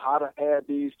to add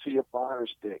these to your Fire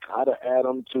Stick, how to add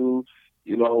them to,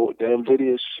 you know, the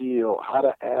NVIDIA Shield, how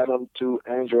to add them to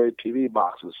Android TV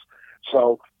boxes.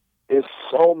 So it's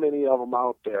so many of them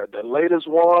out there. The latest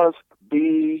ones,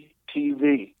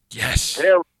 BTV. Yes.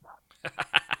 Very,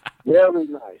 very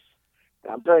nice.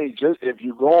 I'm telling you, just if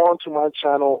you go onto my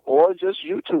channel or just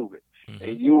YouTube it,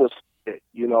 and you will see it.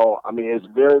 You know, I mean, it's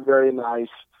very, very nice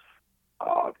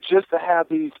just to have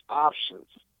these options.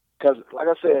 Because, like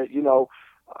I said, you know,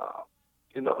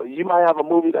 you might have a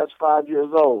movie that's 5 years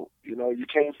old. You know, you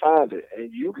can't find it,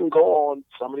 and you can go on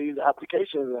some of these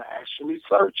applications and actually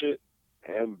search it,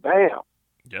 and bam,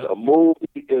 Yep. the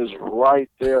movie is right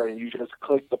there, and you just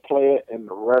click to play it, and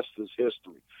the rest is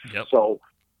history. Yep. So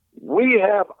we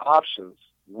have options.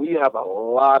 We have a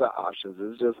lot of options.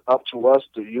 It's just up to us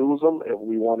to use them if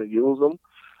we want to use them,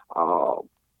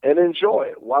 and enjoy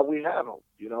it while we have them.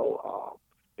 You know,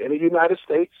 in the United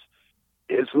States,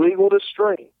 it's legal to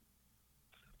stream.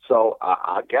 So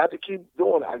I got to keep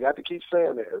doing it. I got to keep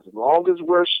saying it. As long as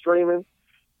we're streaming,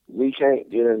 we can't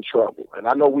get in trouble. And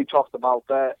I know we talked about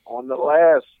that on the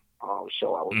last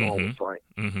show I was on with Frank.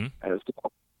 Mm-hmm. And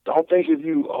so don't think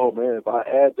if I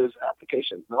add this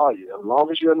application. No, as long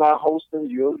as you're not hosting,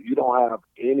 you don't have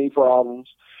any problems.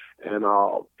 And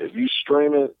if you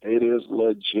stream it, it is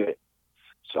legit.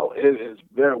 So it is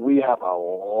we have a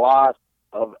lot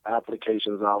of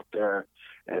applications out there.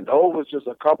 And those was just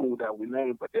a couple that we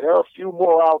named, but there are a few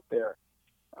more out there.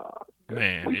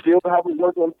 We still have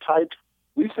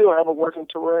a working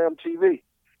Terram TV.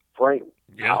 Frank,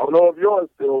 yeah. I don't know if yours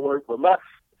still works, but mine.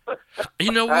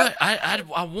 You know what?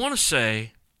 I want to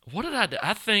say, what did I do?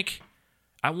 I think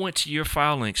I went to your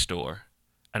FileLink store,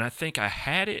 and I think I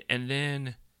had it, and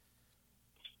then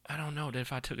I don't know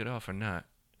if I took it off or not.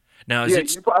 Now, you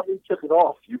probably took it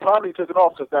off. You probably took it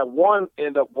off because that one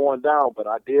ended up going down, but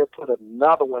I did put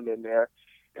another one in there,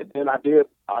 and then I did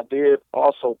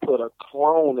also put a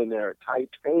clone in there,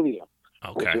 titanium,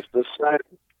 which is the same.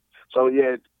 So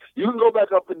yeah, you can go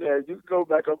back up in there.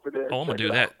 Oh, I'm gonna do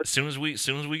that as soon as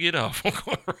we get off. I'm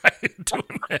going right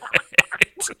doing that.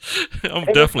 I'm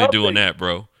definitely doing that,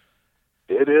 bro.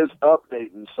 It is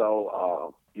updating.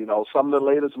 So you know, some of the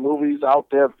latest movies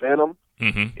out there, Venom,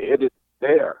 it is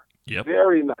there. Yep.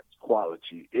 Very nice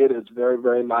quality. It is very,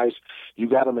 very nice. You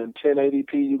got them in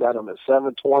 1080p. You got them at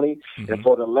 720. And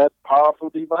for the less powerful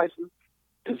devices,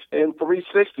 it's in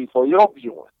 360 for your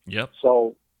viewing. Yep.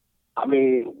 So, I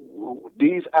mean,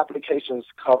 these applications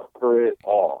cover it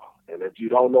all. And if you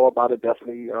don't know about it,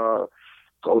 definitely go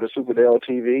to Superdale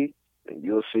TV, and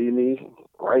you'll see me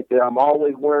right there. I'm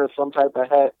always wearing some type of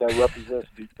hat that represents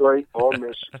Detroit or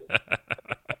Michigan.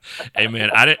 Hey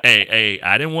man, I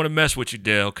didn't want to mess with you,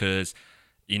 Dale, because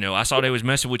you know I saw they was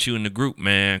messing with you in the group,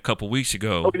 man, a couple weeks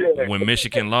ago when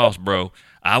Michigan lost, bro.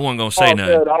 I wasn't gonna say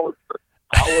nothing. Man, I was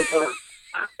hurt.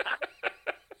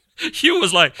 You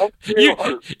was like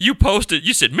you posted.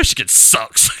 You said Michigan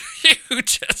sucks. You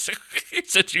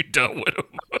said you done with them.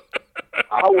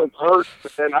 I was hurt,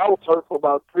 and I was hurt for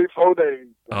about 3-4 days.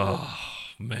 Oh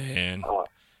man.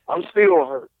 I'm still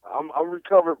hurt. I'm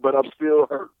recovered, but I'm still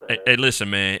hurt. Hey, listen,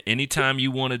 man. Anytime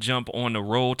you want to jump on the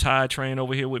Roll Tide train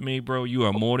over here with me, bro, you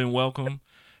are more than welcome.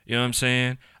 You know what I'm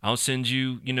saying? I'll send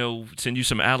you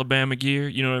some Alabama gear.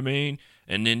 You know what I mean?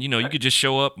 And then, you could just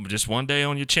show up just one day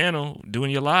on your channel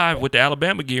doing your live with the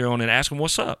Alabama gear on and ask them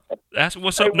what's up. Ask them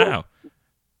what's up now.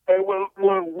 Hey,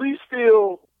 when we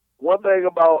still, one thing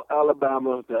about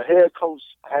Alabama, the head coach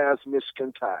has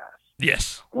Michigan ties.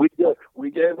 Yes. We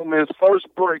gave him his first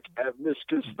break at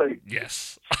Michigan State.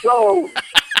 Yes. So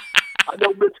I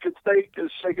know Michigan State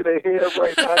is shaking their head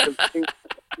right now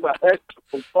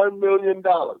for $1 million.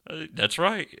 That's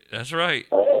right.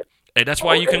 Hey, that's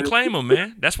why you can claim them,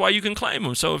 man. That's why you can claim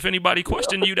them. So if anybody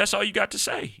question you, that's all you got to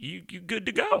say. You good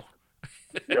to go.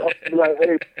 Like,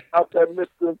 hey, out that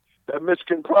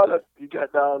Michigan product you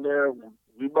got down there,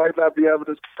 We might not be having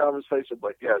this conversation,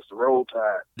 but yes, Roll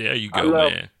Tide. There you I go,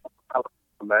 love man.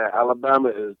 Man, Alabama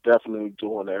is definitely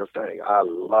doing their thing. I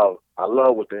love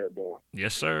what they're doing.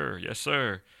 Yes, sir. Yes,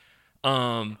 sir.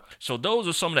 So those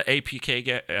are some of the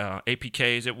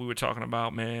APKs that we were talking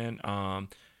about, man.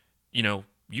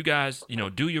 You guys,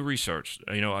 do your research.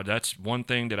 That's one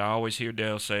thing that I always hear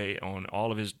Dale say on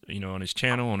all of his, on his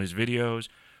channel, on his videos.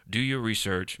 Do your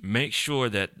research. Make sure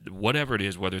that whatever it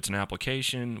is, whether it's an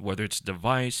application, whether it's a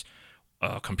device,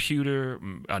 a computer,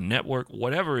 a network,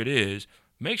 whatever it is,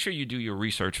 make sure you do your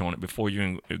research on it before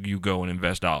you go and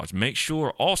invest dollars. Make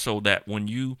sure also that when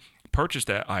you purchase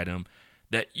that item,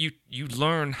 that you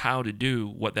learn how to do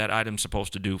what that item's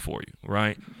supposed to do for you,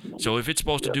 right? So if it's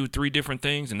supposed to do 3 different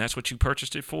things and that's what you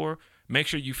purchased it for, make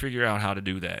sure you figure out how to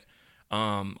do that.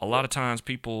 A lot of times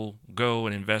people go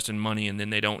and invest in money and then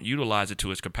they don't utilize it to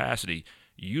its capacity.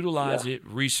 Utilize it,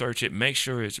 research it, make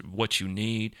sure it's what you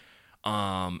need,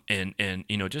 and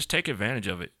just take advantage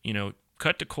of it.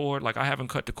 Cut the cord. Like I haven't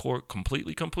cut the cord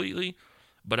completely,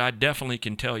 but I definitely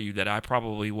can tell you that I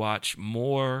probably watch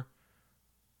more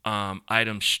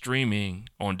items streaming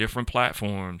on different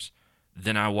platforms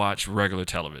than I watch regular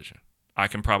television. I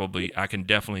can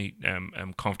definitely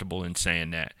am comfortable in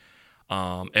saying that.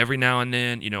 Every now and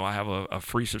then, I have a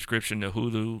free subscription to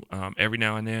Hulu. Every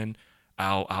now and then,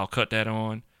 I'll cut that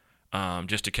on,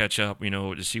 just to catch up,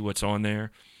 to see what's on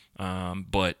there.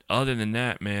 But other than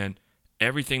that, man,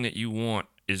 everything that you want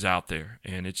is out there,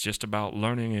 and it's just about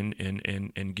learning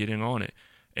and getting on it.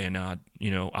 And, I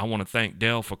want to thank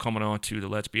Dale for coming on to the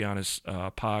Let's Be Honest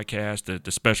podcast,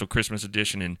 the special Christmas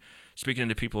edition, and speaking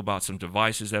to people about some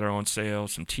devices that are on sale,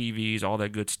 some TVs, all that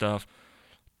good stuff.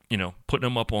 Putting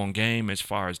them up on game as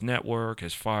far as network,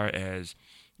 as far as,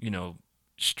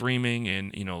 streaming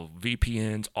and,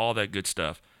 VPNs, all that good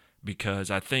stuff. Because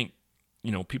I think,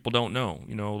 people don't know,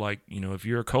 if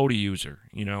you're a Kodi user,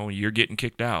 you're getting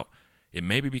kicked out, it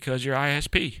may be because you're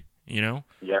ISP.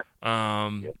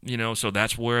 So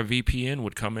that's where a VPN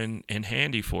would come in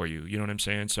handy for you. You know what I'm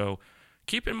saying? So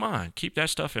keep that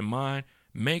stuff in mind.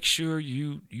 Make sure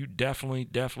you definitely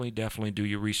do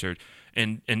your research.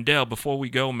 And Dale, before we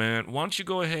go, man, why don't you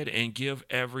go ahead and give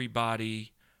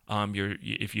everybody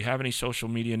if you have any social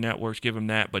media networks, give them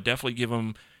that, but definitely give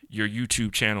them your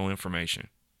YouTube channel information.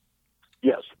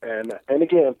 Yes, and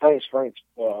again, thanks, Frank,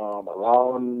 for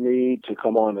allowing me to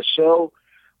come on the show.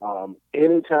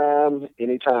 Anytime,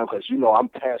 because I'm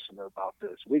passionate about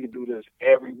this. We can do this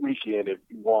every weekend if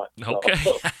you want. Okay.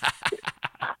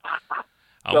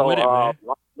 I'm with it, man.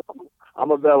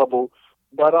 I'm available.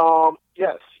 But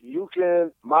yes, you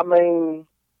can. My main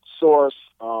source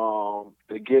to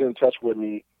get in touch with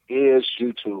me is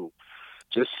YouTube.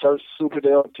 Just search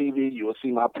Superdale TV. You will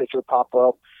see my picture pop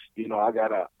up. I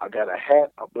got a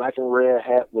hat, a black and red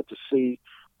hat with the C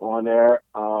on there.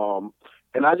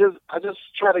 And I just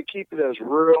try to keep it as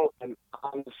real and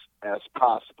honest as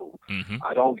possible. Mm-hmm.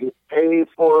 I don't get paid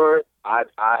for it. I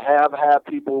have had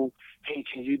people, hey,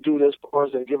 can you do this for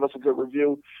us and give us a good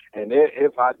review? And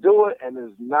if I do it and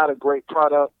it's not a great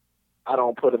product, I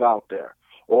don't put it out there.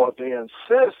 Or if they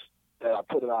insist that I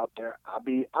put it out there, I'll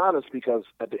be honest, because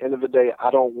at the end of the day, I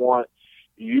don't want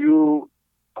you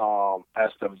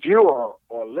as the viewer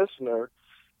or listener,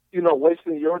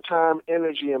 wasting your time,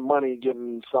 energy, and money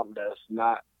getting something that's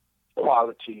not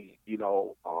quality,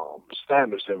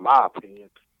 standards, in my opinion.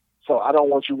 So I don't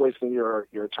want you wasting your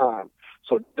time.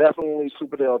 So definitely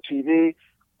Superdale TV.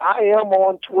 I am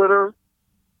on Twitter,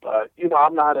 but,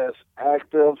 I'm not as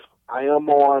active. I am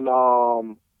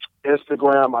on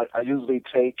Instagram. I usually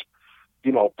take,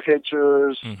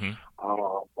 pictures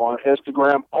on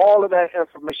Instagram. All of that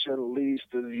information leads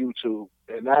to YouTube,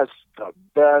 and that's the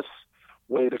best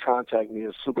way to contact me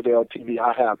is Superdale TV.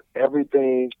 I have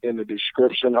everything in the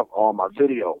description of all my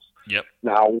videos. Yep.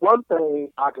 Now, one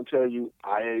thing I can tell you,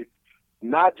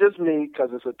 not just me, because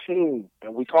it's a team,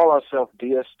 and we call ourselves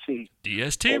DST.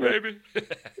 DST, baby.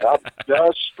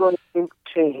 The Stream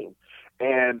Team.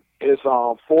 And it's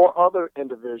 4 other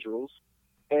individuals.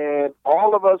 And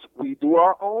all of us, we do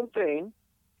our own thing,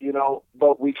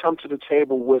 but we come to the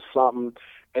table with something.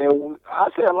 And I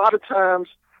say a lot of times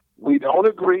we don't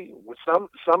agree with some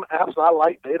apps I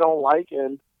like, they don't like,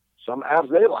 and some apps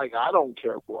they like, I don't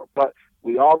care for. But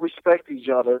we all respect each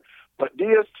other. But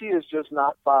DST is just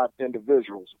not 5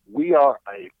 individuals. We are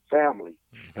a family.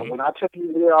 Mm-hmm. And when I tell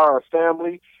you we are a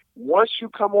family, once you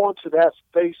come onto that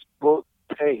Facebook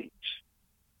page,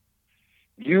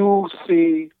 you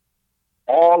see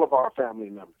all of our family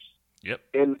members. Yep.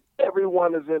 And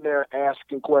everyone is in there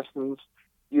asking questions.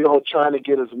 trying to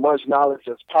get as much knowledge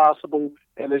as possible.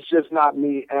 And it's just not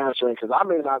me answering, because I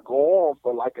may not go on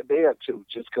for like a day or two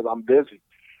just because I'm busy.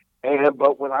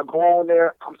 But when I go on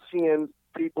there, I'm seeing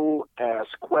people ask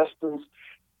questions,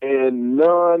 and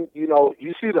none,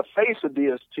 you see the face of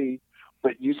DST,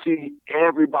 but you see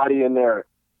everybody in there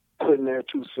putting their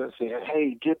 2 cents in.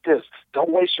 Hey, get this.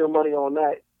 Don't waste your money on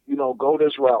that. Go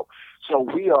this route. So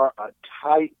we are a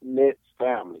tight-knit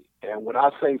family. And when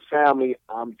I say family,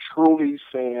 I'm truly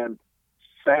saying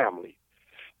family.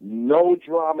 No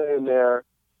drama in there,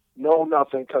 no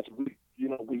nothing, because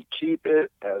we keep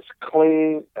it as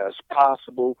clean as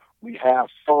possible. We have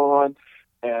fun.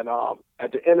 And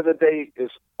at the end of the day,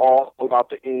 it's all about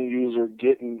the end user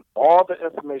getting all the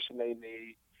information they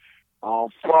need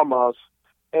from us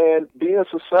and being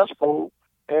successful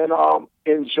and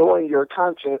enjoying your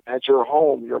content at your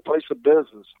home, your place of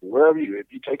business, wherever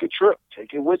if you take a trip,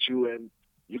 take it with you, and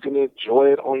you can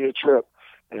enjoy it on your trip.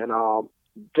 And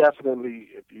definitely,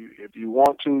 if you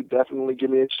want to, definitely give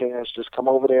me a chance. Just come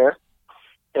over there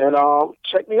and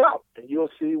check me out, and you'll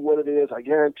see what it is. I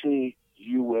guarantee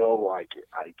you will like it.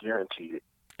 I guarantee it.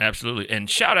 Absolutely. And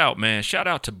shout out, man. Shout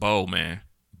out to Bo, man.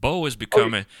 Bo is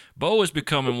becoming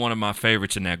one of my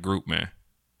favorites in that group, man.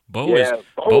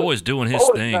 Bo is doing his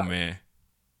thing, nice. Man.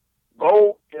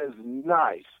 Bo is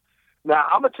nice. Now,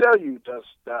 I'm going to tell you,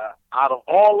 out of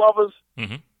all of us,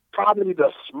 mm-hmm. probably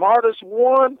the smartest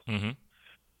one mm-hmm.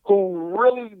 who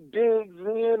really digs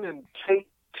in and take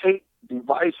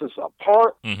devices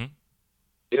apart mm-hmm.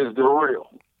 is the real.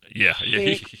 Yeah.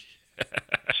 She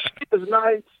is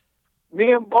nice.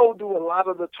 Me and Bo do a lot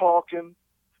of the talking,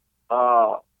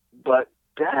 but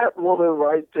that woman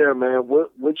right there, man,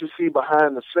 what you see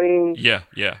behind the scenes. Yeah.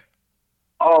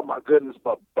 Oh, my goodness.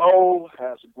 But Bo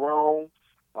has grown.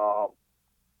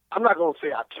 I'm not going to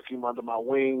say I took him under my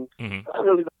wing. Mm-hmm. I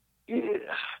really don't.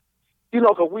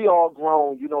 Because we all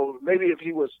grown. Maybe if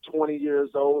he was 20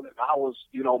 years old and I was,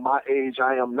 my age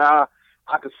I am now,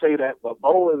 I could say that. But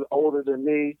Bo is older than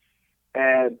me,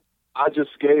 and I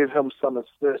just gave him some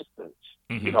assistance.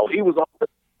 Mm-hmm. He was on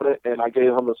it, and I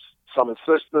gave him some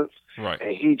assistance. Right.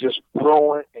 And he just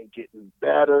growing and getting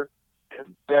better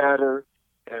and better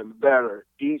and better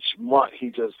each month. He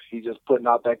just putting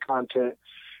out that content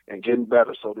and getting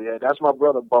better. So yeah, that's my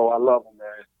brother Bo. I love him,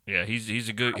 man. Yeah, he's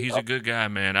a good guy,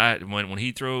 man. When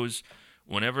he throws,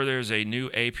 whenever there's a new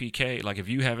APK, like if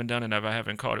you haven't done it, I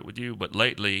haven't caught it with you, but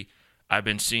lately I've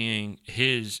been seeing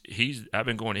I've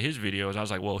been going to his videos. I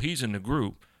was like, well, he's in the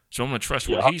group, so I'm gonna trust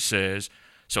what he says.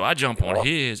 So I jump on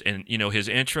his, and his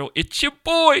intro, it's your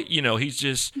boy. He's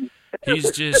just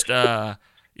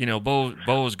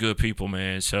Bo's good people,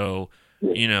 man. So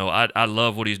I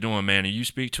love what he's doing, man. And you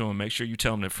speak to him, make sure you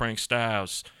tell him that Frank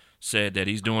Styles said that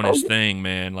he's doing his thing,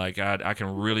 man. Like I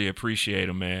can really appreciate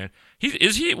him, man. Wait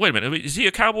a minute, is he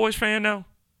a Cowboys fan now?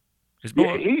 He's been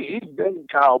a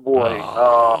Cowboy.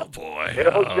 Oh boy,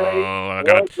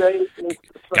 LJ,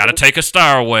 gotta take a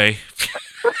star away.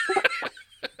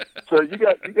 So you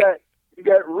got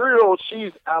Real.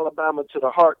 She's Alabama to the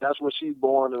heart. That's where she's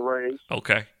born and raised.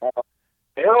 Okay.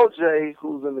 LJ,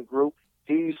 who's in the group,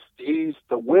 he's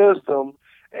the wisdom,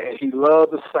 and he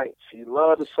loves the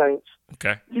Saints.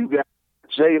 Okay. You got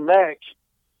J Mac,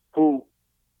 who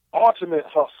ultimate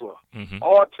hustler. Mm-hmm.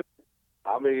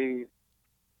 I mean,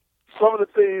 some of the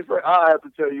things that I have to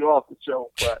tell you off the show,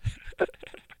 but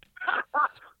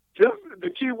just the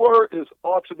key word is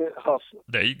ultimate hustler.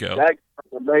 There you go. That's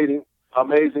amazing,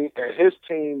 and his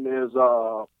team is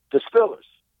the Steelers.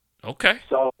 Okay.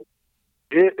 So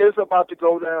it is about to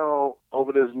go down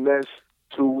over this next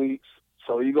 2 weeks.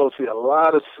 So you're going to see a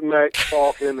lot of smack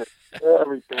talking and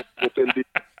everything within the.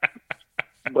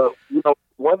 But,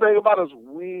 one thing about us,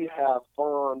 we have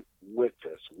fun with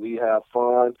this. We have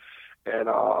fun. And,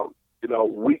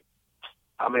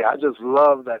 I just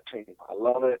love that team. I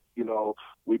love it.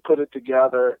 We put it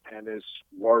together, and it's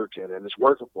working, and it's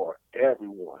working for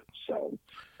everyone. So,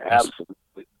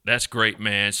 absolutely. That's great,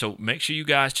 man. So make sure you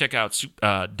guys check out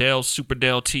Dell Super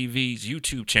Dell TV's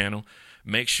YouTube channel.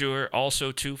 Make sure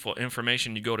also, too, for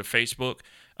information, you go to Facebook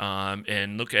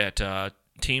and look at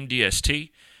Team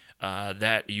DST.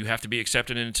 That you have to be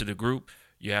accepted into the group.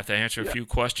 You have to answer a few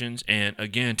questions. And,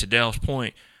 again, to Dell's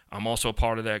point, I'm also a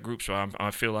part of that group, so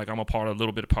I feel like I'm a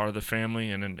little bit part of the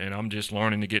family, and I'm just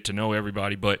learning to get to know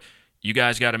everybody. But you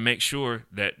guys got to make sure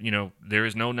that, there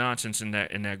is no nonsense in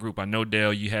that group. I know,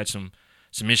 Dell, you had some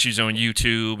issues on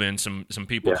YouTube and some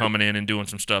people coming in and doing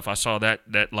some stuff. I saw that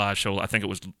live show. I think it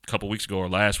was a couple weeks ago or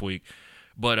last week.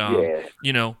 But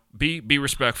be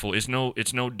respectful. It's no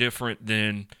different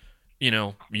than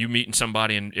you meeting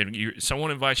somebody and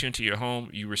someone invites you into your home.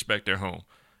 You respect their home.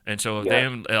 And so if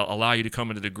Yeah. they allow you to come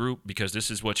into the group because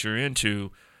this is what you're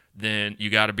into, then you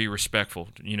got to be respectful.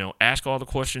 Ask all the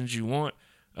questions you want,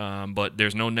 but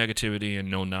there's no negativity and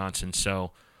no nonsense.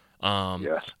 So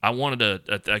Yes. I wanted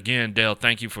to, again, Dale,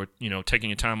 thank you for,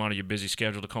 taking your time out of your busy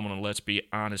schedule to come on the Let's Be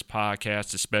Honest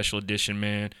podcast, the special edition,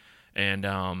 man.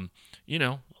 And,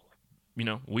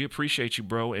 we appreciate you,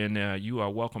 bro. And you are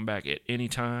welcome back at any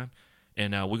time.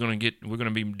 And we're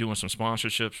gonna be doing some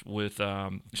sponsorships with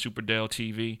Super Dale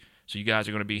TV. So you guys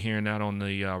are gonna be hearing that on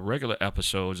the regular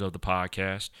episodes of the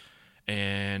podcast.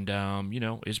 And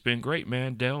it's been great,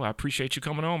 man. Dale, I appreciate you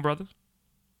coming on, brother.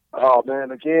 Oh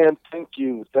man, again, thank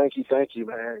you,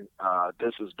 man.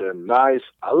 This has been nice.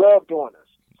 I love doing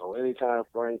this. So anytime,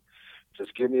 Frank,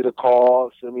 just give me the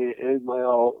call, send me an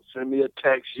email, send me a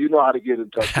text. You know how to get in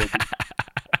touch with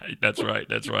me. That's right.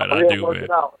 I do, man.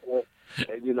 Out.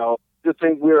 And just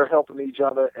think we're helping each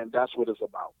other, and that's what it's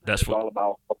about. It's all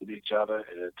about helping each other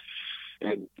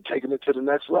and taking it to the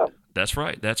next level. That's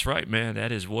right, man.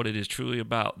 That is what it is truly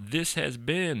about. This has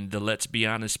been the Let's Be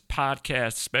Honest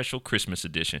podcast special Christmas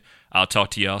edition. I'll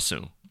talk to y'all soon.